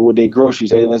help people with their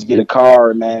groceries, hey, let's get a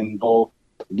car, man, go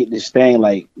get this thing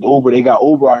like Uber. They got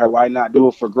Uber out here. Why not do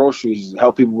it for groceries?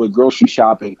 Help people with grocery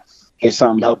shopping. Get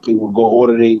something, help people go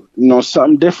order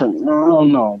something different. I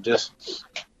don't know.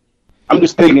 I'm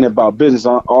just thinking about business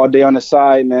all day on the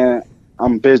side, man.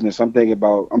 I'm business. I'm thinking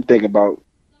about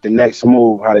the next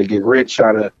move, how to get rich,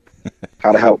 how to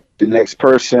help the next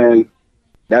person.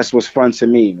 That's what's fun to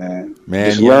me, man.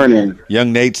 Just learning.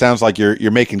 Young Nate, sounds like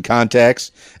you're making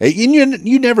contacts. And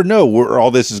you never know where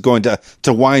all this is going to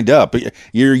wind up.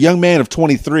 You're a young man of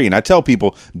 23, and I tell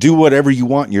people, do whatever you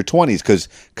want in your 20s,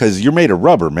 because you're made of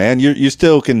rubber, man. You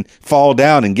still can fall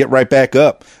down and get right back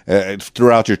up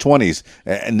throughout your 20s,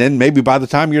 and then maybe by the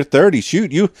time you're 30,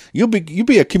 shoot, you'll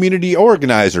be a community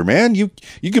organizer, man. You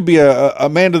could be a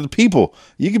man of the people.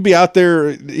 You could be out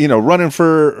there, running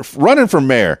for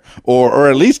mayor or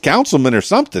at least councilman or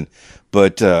something.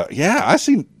 But I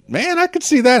could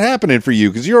see that happening for you,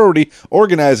 because you're already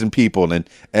organizing people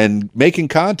and making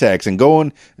contacts and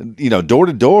going, door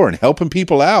to door and helping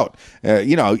people out.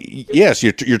 Yes,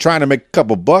 you're trying to make a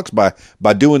couple bucks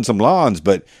by doing some lawns,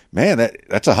 but man,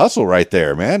 that's a hustle right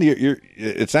there, man.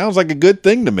 It sounds like a good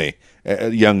thing to me,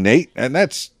 young Nate, and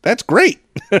that's great.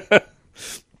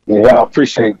 Yeah, I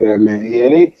appreciate that, man. Yeah,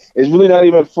 and it's really not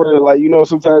even for the,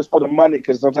 sometimes for the money,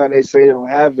 because sometimes they say they don't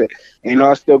have it. And,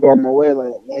 I still go on my way,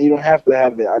 like, man, you don't have to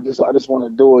have it. I just want to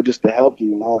do it just to help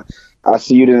you, I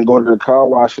see you didn't go to the car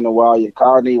wash in a while. Your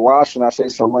car need washing. I say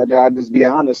something like that. I just be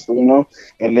honest, and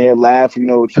they laugh,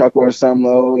 chuckle or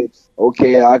something.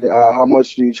 Okay, how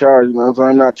much do you charge?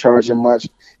 I'm not charging much.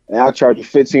 And I'll charge you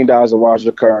 $15 to wash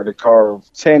the car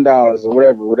 $10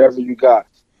 or whatever you got.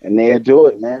 And they'll do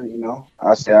it, man.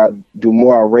 I say I do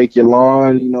more. I rake your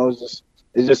lawn.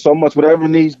 It's just so much. Whatever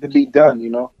needs to be done.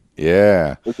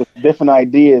 Yeah. It's just different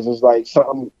ideas. It's like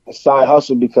something a side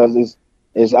hustle, because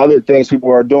it's other things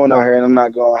people are doing out here, and I'm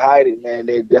not gonna hide it,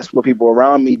 man. That's what people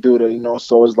around me do.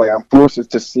 So it's like I'm forced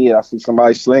to see it. I see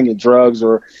somebody slinging drugs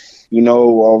or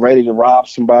or ready to rob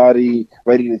somebody,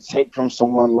 ready to take from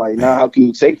someone. Like, now, how can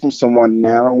you take from someone?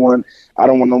 Now, I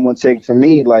don't want no one taking from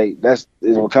me. Like, that's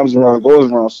what comes around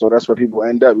goes around. So that's where people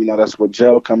end up. That's where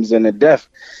jail comes in, to death.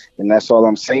 And that's all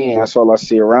I'm saying. That's all I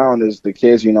see around is the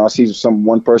kids. I see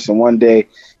one person one day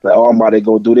like, oh, I'm about to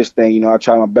go do this thing. I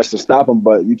try my best to stop them,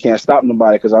 but you can't stop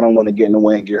nobody because I don't want to get in the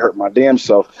way and get hurt my damn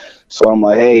self. So I'm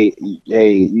like, hey,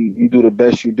 you do the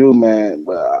best you do, man.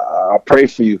 But I pray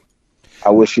for you. I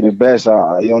wish you the best.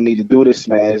 You don't need to do this,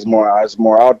 man. It's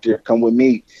more out there. Come with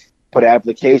me. Put an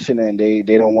application in. They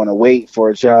don't want to wait for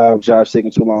a job. Job's taking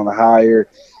too long to hire.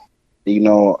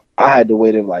 I had to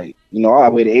wait I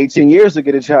waited 18 years to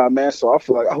get a job, man. So I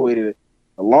feel like I waited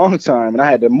a long time, and I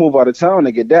had to move out of town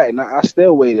to get that. And I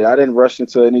still waited. I didn't rush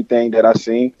into anything that I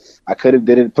seen. I could have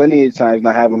did it plenty of times,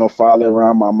 not having no father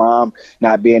around, my mom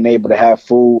not being able to have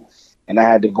food, and I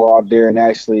had to go out there and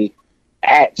actually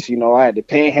act. I had to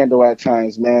panhandle at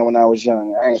times, man, when I was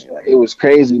young. It was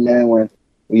crazy, man, when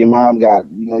your mom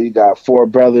got, you got 4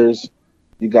 brothers,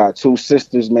 you got 2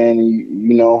 sisters, man, and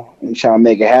you trying to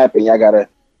make it happen. Y'all got to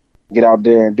get out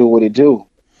there and do what it do.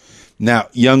 Now,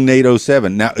 Youngnate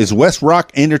 07. Now, is West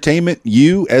Rock Entertainment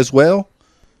you as well?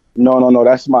 No.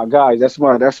 That's my guys. That's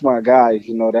my guys.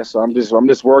 I'm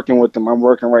just working with them. I'm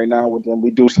working right now with them.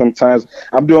 We do sometimes.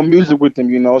 I'm doing music with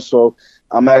them. So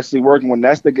I'm actually working with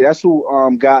them. That's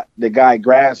who got the guy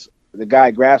Grass. The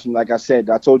guy Grass. Like I said,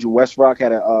 I told you West Rock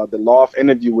had the Loft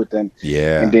interview with them.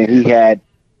 Yeah. And then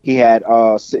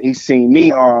he seen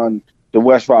me on the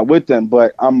West Rock with them,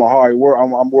 but I'm a hard work.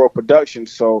 I'm World Production,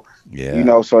 so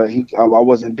yeah. So I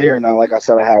wasn't there. Now, like I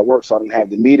said, I had work, so I didn't have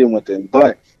the meeting with them.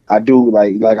 But I do,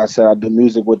 like I said, I do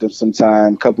music with them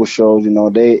sometime. Couple shows,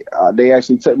 they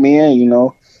actually took me in.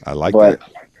 I like that.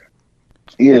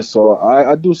 Yeah, so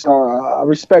I do. So I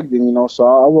respect them,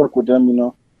 so I work with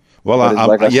them. Well,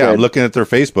 I'm looking at their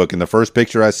Facebook, and the first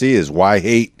picture I see is Why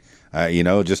Hate.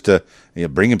 Just to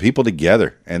bringing people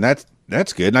together, and that's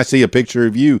good. And I see a picture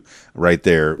of you right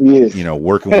there, yes.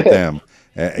 Working with them,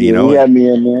 you got me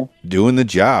in there. Doing the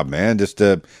job, man, just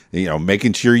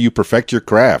making sure you perfect your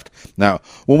craft. Now,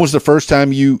 when was the first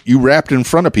time you rapped in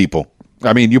front of people?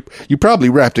 I mean, you probably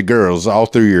rapped to girls all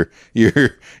through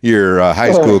your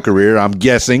high school career, I'm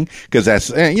guessing, because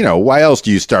that's why else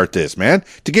do you start this, man?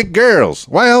 To get girls.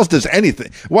 Why else does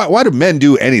anything? Why do men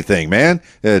do anything, man?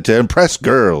 To impress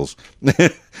girls.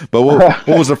 But what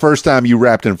was the first time you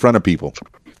rapped in front of people?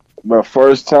 My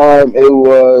first time, it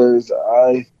was,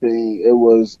 I think it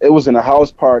was in a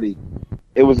house party.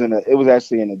 It was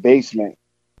actually in a basement.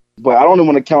 But I don't even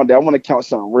want to count that. I want to count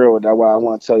something real. That's why I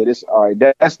want to tell you this. All right,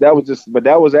 it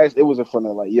was in front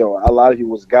of a lot of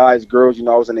people was guys, girls.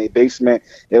 I was in a basement.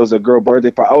 It was a girl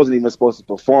birthday party. I wasn't even supposed to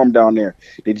perform down there.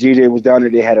 The DJ was down there.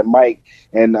 They had a mic,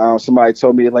 and somebody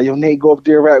told me like, "Yo, Nate, go up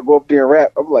there and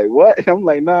rap." I'm like, "What?" I'm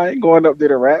like, "Nah, I ain't going up there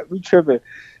to rap. We tripping."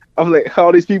 I'm like,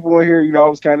 all these people in here. I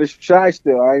was kind of shy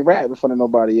still. I ain't rapping in front of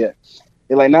nobody yet.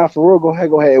 They're like, "Nah, for real, go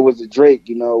ahead." It was a Drake.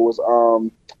 It was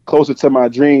Closer to My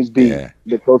Dreams beat. Yeah.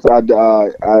 The closer I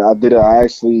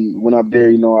actually went up there,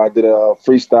 I did a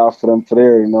freestyle for them for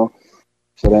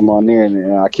them on there,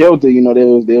 and I killed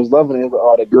it. They was loving it.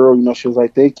 The girl, she was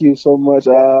like, "Thank you so much."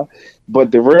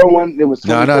 But the real one, it was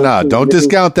no. Don't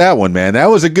discount that one, man. That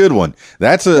was a good one.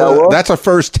 That's a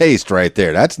first taste right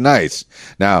there. That's nice.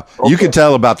 Now you can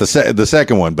tell about the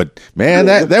second one, but man,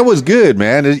 that was good,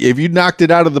 man. If you knocked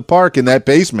it out of the park in that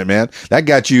basement, man, that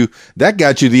got you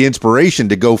the inspiration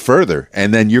to go further.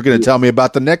 And then you're going to tell me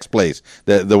about the next place,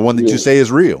 the one that you say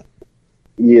is real.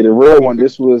 Yeah, the real one.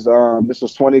 This was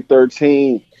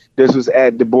 2013. This was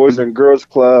at the Boys and Girls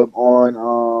Club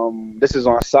on this is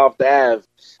on South Ave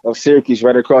of Syracuse,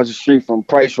 right across the street from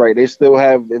Price Right. They still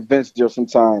have events there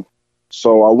sometime.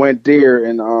 So I went there,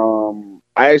 and I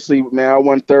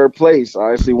won third place.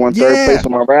 I actually won third place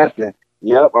on my rapping.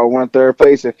 Yep, I won third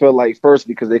place. It felt like first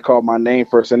because they called my name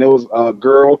first, and it was a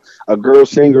girl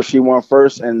singer. She won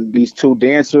first, and these 2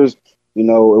 dancers. It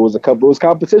was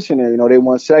competition there. They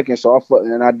won second, so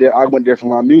I went there for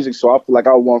my music, so I feel like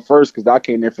I won first because I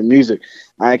came there for music.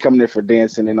 I ain't coming there for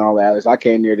dancing and all that. I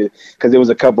came there because there was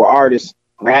a couple artists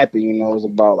rapping. It was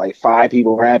about like 5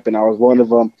 people rapping. I was one of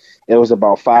them. It was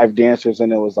about 5 dancers,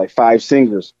 and it was like 5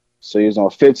 singers. So it was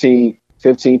on 15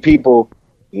 people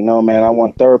You know, man, I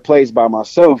won third place by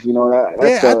myself. You know,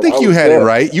 Yeah, I think you had it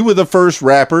right. You were the first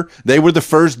rapper. They were the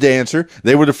first dancer.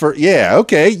 They were the first. Yeah,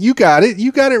 okay, you got it.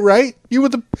 You got it right. You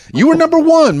were number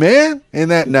one, man, in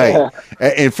that night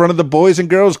in front of the Boys and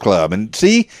Girls Club. And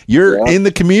see, you're in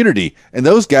the community, and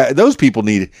those people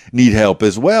need help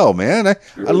as well, man.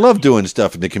 I love doing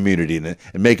stuff in the community and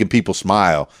making people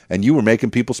smile. And you were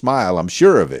making people smile. I'm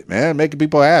sure of it, man. Making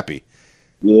people happy.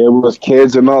 Yeah, it was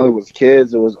kids and all. It was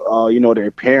kids. It was, their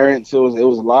parents. It was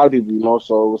a lot of people, you know.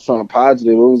 So it was something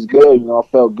positive. It was good. You know, I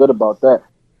felt good about that.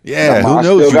 Yeah, I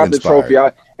still got the trophy.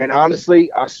 And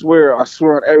honestly, I swear on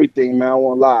everything, man. I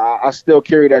won't lie. I still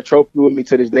carry that trophy with me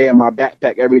to this day in my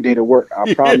backpack every day to work.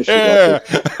 I promise you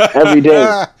that. Every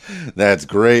day. That's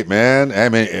great, man. I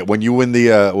mean, when you win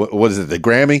the what is it, the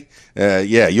Grammy?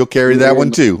 You'll carry that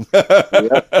one too.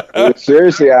 Yeah.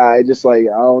 Seriously, I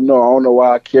don't know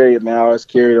why I carry it, man. I always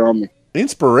carry it on me.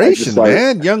 Inspiration,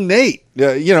 man. Young Nate,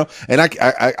 and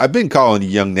I've been calling you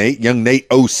Young Nate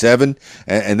 07,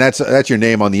 and that's your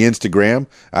name on the Instagram.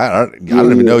 I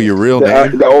don't even know your real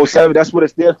name. The 07, that's what it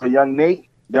stands for, Young Nate.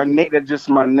 Young Nate, that's just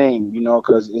my name, you know,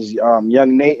 because it's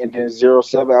Young Nate and then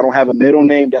 07. I don't have a middle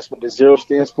name. That's what the 0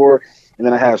 stands for. And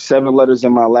then I have 7 letters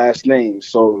in my last name.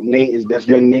 So that's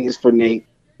Young Nate is for Nate,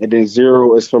 and then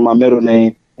 0 is for my middle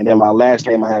name, and then my last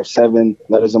name I have 7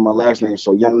 letters in my last name.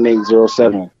 So Young Nate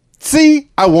 07. See,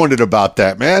 I wondered about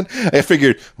that, man. I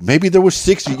figured maybe there were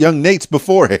 6 young Nates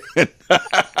beforehand.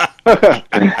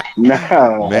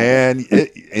 No. Man,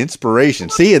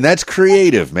 inspiration. See, and that's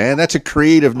creative, man. That's a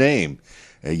creative name.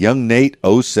 Young Nate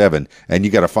 07. And you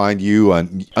got to find you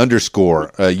on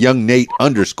Young Nate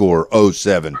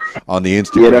 _07 on the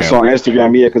Instagram. Yeah, that's on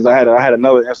Instagram. Yeah, because I had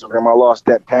another Instagram. I lost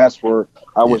that password.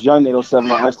 I was Young Nate 07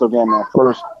 on Instagram at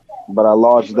first, but I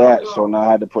lost that, so now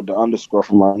I had to put the underscore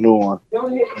for my new one.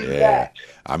 Yeah.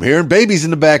 I'm hearing babies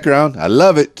in the background. I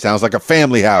love it. Sounds like a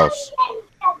family house.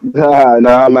 No,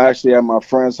 I'm actually at my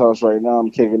friend's house right now. I'm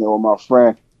kicking it with my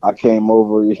friend. I came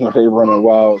over, they running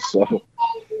wild, so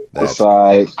that's all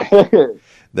right.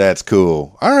 That's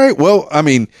cool. All right. Well, I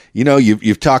mean,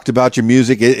 you've talked about your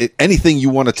music. Anything you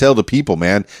want to tell the people,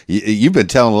 man? You've been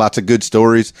telling lots of good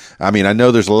stories. I mean, I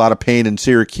know there's a lot of pain in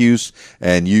Syracuse,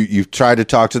 and you've tried to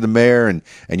talk to the mayor, and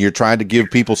you're trying to give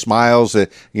people smiles.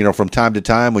 From time to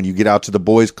time when you get out to the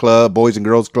Boys and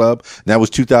Girls Club. And that was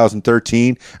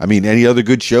 2013. I mean, any other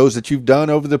good shows that you've done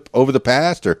over the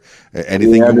past, or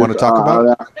anything you want to talk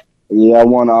about? Yeah, I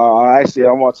want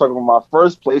to talk about my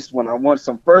first place when I won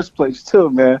some first place too,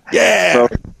 man. Yeah. So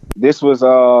this was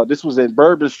in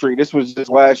Bourbon Street. This was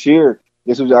just last year.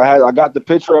 I got the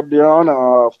picture up there on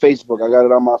Facebook. I got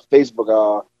it on my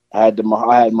Facebook. I had my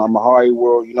Mahari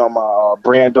World, my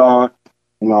brand on.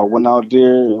 I went out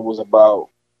there. It was about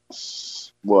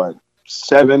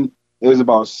 7. It was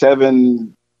about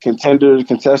 7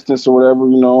 contestants or whatever,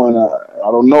 and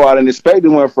I don't know. I didn't expect to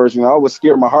win first. I was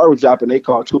scared my heart was dropping. They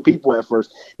called 2 people at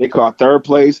first. They called third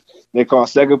place. They called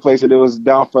second place, and it was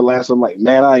down for last. I'm like,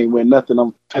 man, I ain't win nothing.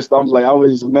 I'm pissed. I'm like, I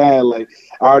was just mad. Like,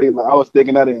 I was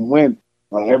thinking I didn't win.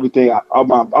 Like, everything, I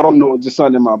don't know, just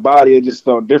something in my body. It just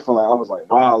felt different. Like, I was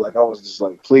like, wow. Like, I was just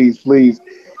like, please.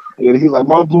 And he's like,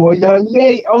 my boy, Young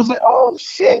Nate. I was like, oh,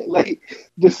 shit. Like,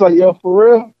 just like, yo, for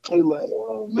real? He's like,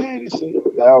 oh, man.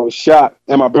 I was shocked.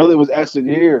 And my brother was actually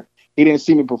there. He didn't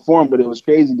see me perform, but it was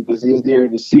crazy because he was there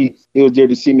to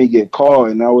see me get called.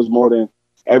 And that was more than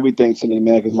everything to me,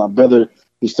 man, because my brother,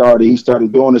 he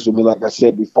started doing this with me, like I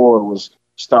said before. It was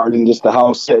starting just the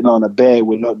house sitting on a bed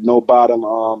with no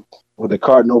bottom, with the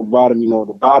cart, no bottom,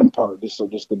 the bottom part,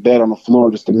 just the bed on the floor,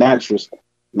 just the mattress.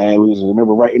 Man, I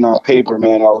remember writing on paper,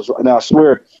 man. I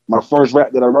swear, my first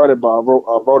rap that I wrote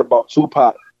about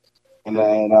Tupac, and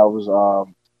I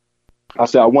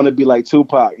said I want to be like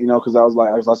Tupac, because I was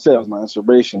like, as I said, it was my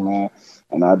inspiration, man.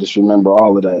 And I just remember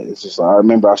all of that. It's just like,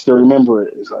 I still remember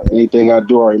it. It's like anything I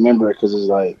do, I remember it because it's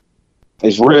like,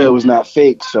 it's real. It's not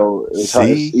fake. So it's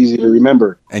easy to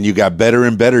remember. And you got better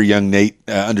and better, Young Nate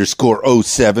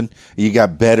 _07. You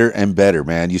got better and better,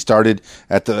 man. You started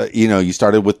you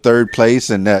started with third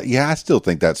place, and I still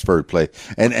think that's third place.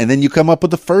 And then you come up with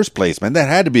the first place, man. That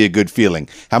had to be a good feeling.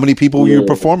 How many people were you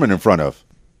performing in front of?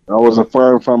 I was a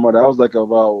firm from it. I was like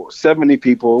about 70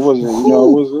 people. It wasn't,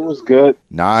 it was good.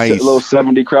 Nice. A little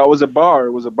 70 crowd. It was a bar.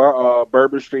 It was a bar,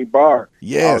 Bourbon Street bar.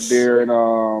 Yes. Out there in,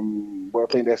 I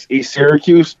think that's East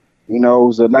Syracuse. It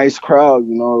was a nice crowd. It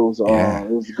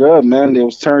was good, man. It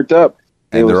was turned up.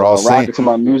 And they're all rocking to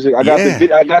my music. I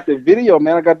got the video,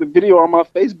 man. I got the video on my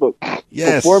Facebook.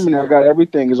 Yes. Performing, I got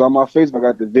everything. It's on my Facebook.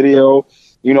 I got the video.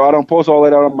 I don't post all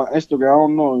that out on my Instagram. I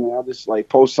don't know. I just like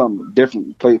post something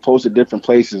different, post at different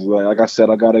places. Like I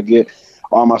said, I gotta get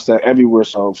all my stuff everywhere.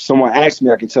 So if someone asks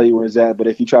me, I can tell you where it's at. But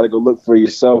if you try to go look for it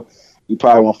yourself, you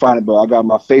probably won't find it. But I got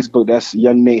my Facebook. That's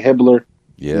Youngnate Hibbler.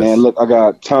 Yes. Man, look, I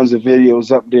got tons of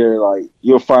videos up there. Like,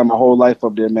 you'll find my whole life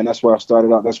up there, man. That's where I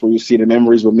started out. That's where you see the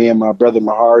memories with me and my brother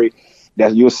Mahari.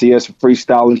 That you'll see us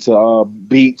freestyling to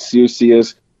beats. You'll see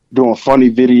us doing funny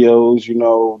videos. You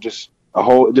know, just a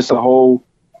whole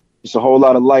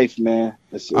lot of life, man.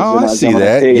 I see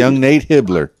that. Youngnate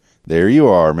Hibbler. There you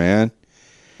are, man.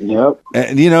 Yep.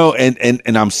 And you know,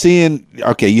 and I'm seeing.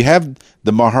 Okay, you have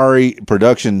the Mahari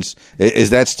Productions. Is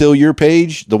that still your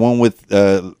page? The one with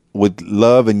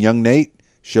Love and Youngnate?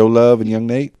 Show Love and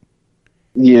Youngnate?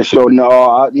 Yeah,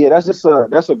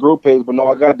 that's a group page, but no,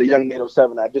 I got the Youngnate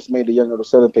 07. I just made the Youngnate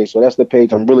 07 page, so that's the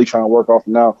page I'm really trying to work off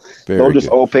now. Those just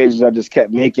old pages I just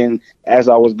kept making as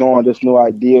I was going, just new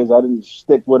ideas. I didn't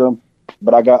stick with them,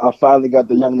 but I finally got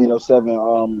the Youngnate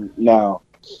 07 now.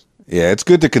 Yeah, it's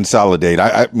good to consolidate.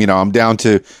 I'm down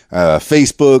to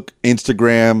Facebook,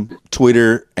 Instagram,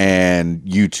 Twitter, and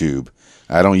YouTube.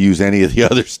 I don't use any of the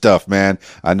other stuff, man.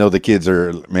 I know the kids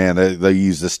are, man, they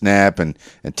use the Snap and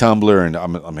Tumblr, and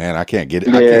man, I can't get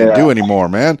it. I can't do anymore,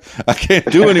 man. I can't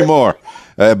do anymore.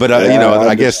 I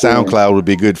guess SoundCloud would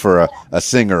be good for a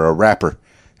singer, a rapper,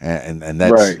 and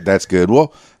that's good.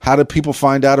 Well, how do people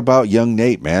find out about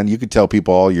Youngnate, man? You could tell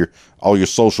people all your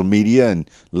social media and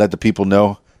let the people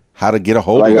know how to get a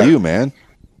hold of you, man.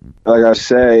 Like I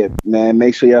said, man,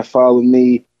 make sure y'all follow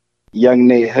me,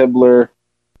 Youngnate Hibbler,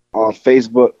 on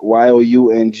Facebook,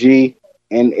 YOUNGNATE,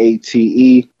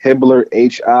 Hibbler,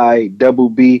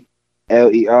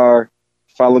 HIBBLER.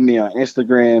 Follow me on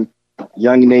Instagram,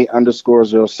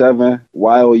 Youngnate_07,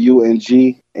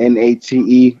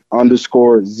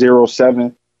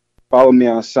 YOUNGNATE_07. Follow me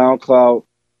on SoundCloud,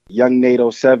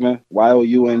 Youngnate07,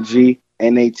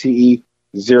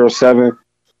 YOUNGNATE07.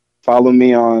 Follow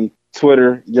me on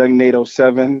Twitter,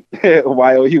 Youngnate07,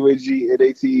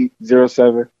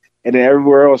 YOUNGNATE07. And then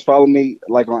everywhere else, follow me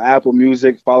like on Apple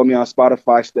Music. Follow me on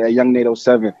Spotify, at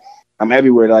Youngnate07. I'm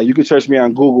everywhere. Like, you can search me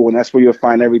on Google, and that's where you'll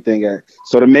find everything at.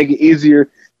 So to make it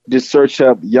easier, just search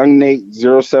up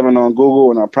Youngnate07 on Google,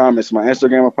 and I promise my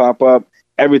Instagram will pop up.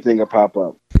 Everything will pop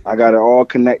up. I got it all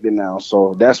connected now.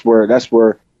 So that's where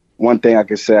one thing I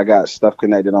can say, I got stuff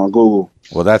connected on Google.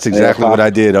 Well, that's exactly what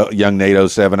I did,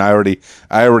 Youngnate07.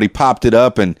 I already popped it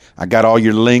up, and I got all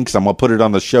your links. I'm going to put it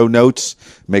on the show notes.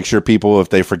 Make sure people, if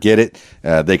they forget it,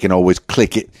 they can always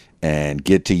click it and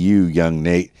get to you,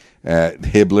 Youngnate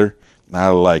Hibbler. I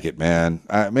like it, man.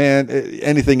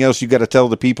 Anything else you got to tell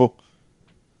the people?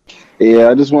 Yeah,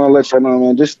 I just want to let you know,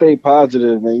 man, just stay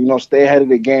positive, man. You know, stay ahead of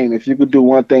the game. If you could do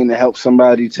one thing to help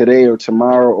somebody today or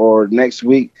tomorrow or next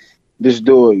week, just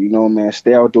do it, you know, man.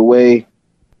 Stay out the way.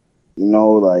 You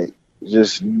know, like,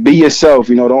 just be yourself.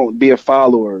 You know, don't be a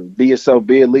follower. Be yourself.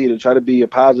 Be a leader. Try to be a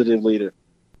positive leader.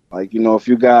 Like, you know, if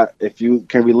you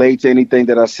can relate to anything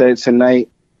that I said tonight,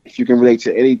 if you can relate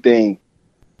to anything,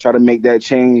 try to make that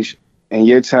change in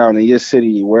your town, in your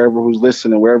city, wherever who's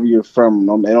listening, wherever you're from.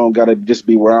 It don't got to just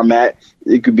be where I'm at.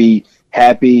 It could be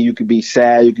happy. You could be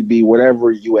sad. You could be whatever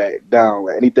you at down.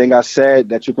 Anything I said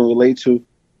that you can relate to,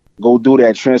 go do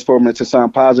that. Transform it into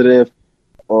something positive,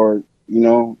 or, you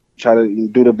know, try to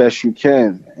do the best you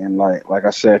can. And like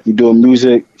I said, if you're doing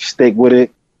music, stick with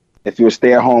it. If you're a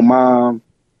stay-at-home mom,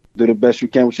 do the best you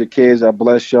can with your kids. I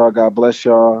bless y'all. God bless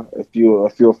y'all. If you're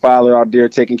a father out there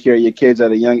taking care of your kids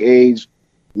at a young age,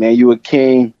 man, you a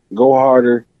king. Go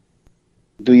harder.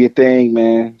 Do your thing,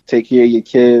 man. Take care of your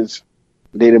kids.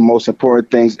 They the most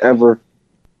important things ever.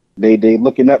 They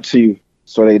looking up to you,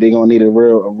 so they gonna need a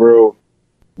real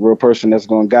person that's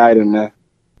gonna guide them, man.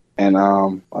 And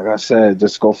like I said,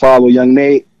 just go follow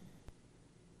Youngnate.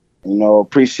 You know,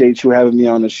 appreciate you having me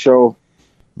on the show.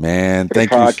 Man,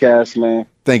 thank you. Podcast, man.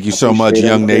 Thank you so much,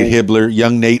 Youngnate Hibbler.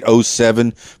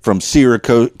 Youngnate07 from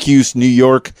Syracuse, New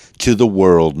York to the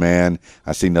world, man.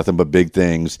 I see nothing but big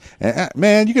things.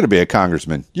 Man, you're going to be a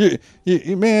congressman. You're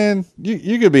going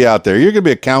to be out there. You're going to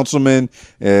be a councilman.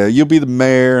 You'll be the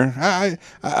mayor. I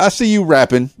see you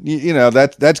rapping. You know,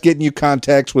 that's getting you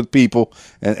contacts with people,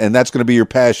 and that's going to be your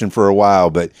passion for a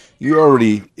while. But you're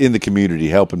already in the community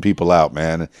helping people out,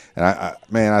 man. And I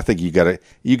think you got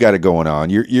it going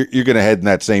on. You're going to head in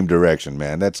that same direction,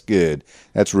 man. That's good.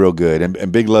 That's real good.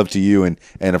 And big love to you and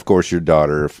of course your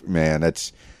daughter. Man,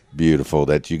 that's beautiful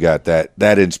that you got that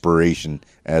inspiration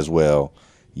as well.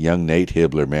 Youngnate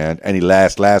Hibbler, man. Any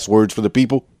last words for the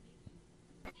people?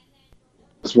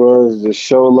 This was the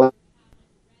show. Love.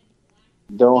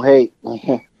 Don't hate.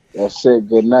 That's it.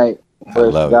 Good night.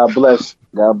 God bless.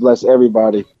 God bless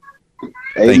everybody.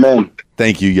 Amen.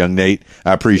 Thank you, Youngnate.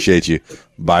 I appreciate you.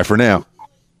 Bye for now.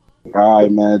 All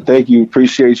right, man. Thank you.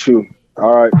 Appreciate you.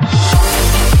 All right.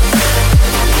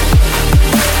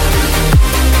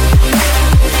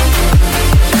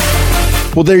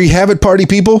 Well, there you have it, party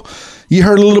people. You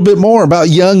heard a little bit more about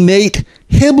Youngnate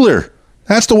Hibbler.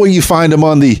 That's the way you find him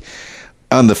on the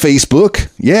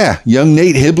Facebook. Yeah,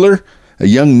 Youngnate Hibbler,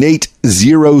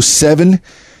 Youngnate07.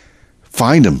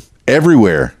 Find him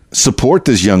everywhere. Support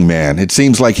this young man. It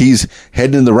seems like he's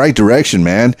heading in the right direction,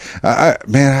 man.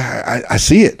 I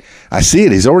see it. I see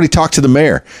it. He's already talked to the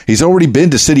mayor. He's already been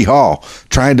to City Hall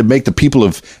trying to make the people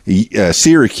of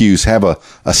Syracuse have a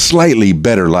slightly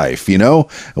better life, you know?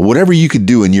 Whatever you could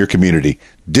do in your community,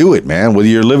 do it, man. Whether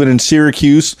you're living in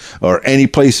Syracuse or any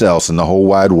place else in the whole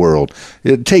wide world,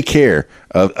 take care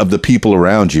of the people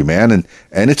around you, man, and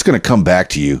it's going to come back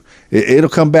to you. It'll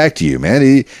come back to you,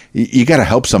 man. You got to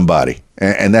help somebody,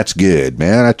 and that's good,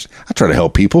 man. I try to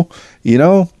help people, you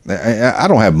know. I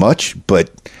don't have much,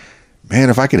 but man,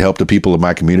 if I could help the people of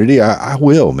my community, I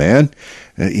will, man.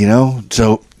 You know,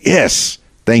 so yes,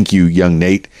 thank you,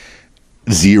 Youngnate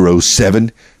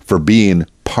 07, for being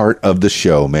part of the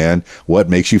show, man. What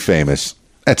makes you famous?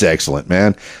 That's excellent,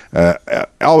 man.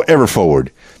 I'll ever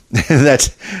forward.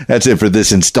 That's it for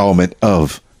this installment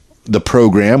of the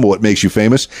program, What Makes You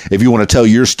Famous. If you want to tell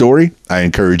your story, I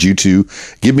encourage you to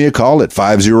give me a call at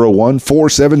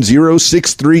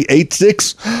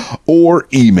 501-470-6386 or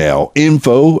email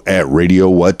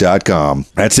info@radiowhat.com.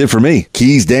 That's it for me.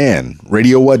 Keys Dan,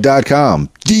 radiowhat.com,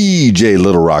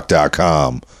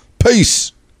 djlittlerock.com.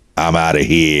 Peace. I'm out of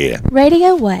here.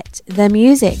 Radio What, the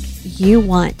music you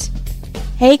want.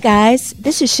 Hey guys,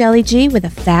 this is Shelly G with a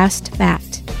fast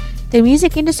fact. The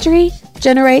music industry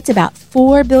generates about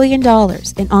 $4 billion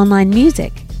in online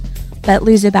music, but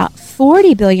lose about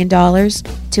 $40 billion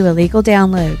to illegal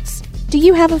downloads. Do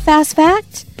you have a fast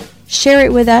fact? Share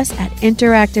it with us at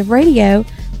Interactive Radio,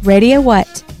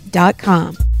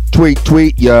 radiowhat.com.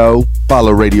 Tweet, yo.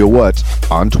 Follow Radio What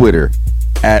on Twitter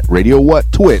at Radio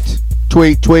What Twit.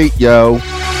 Tweet, yo.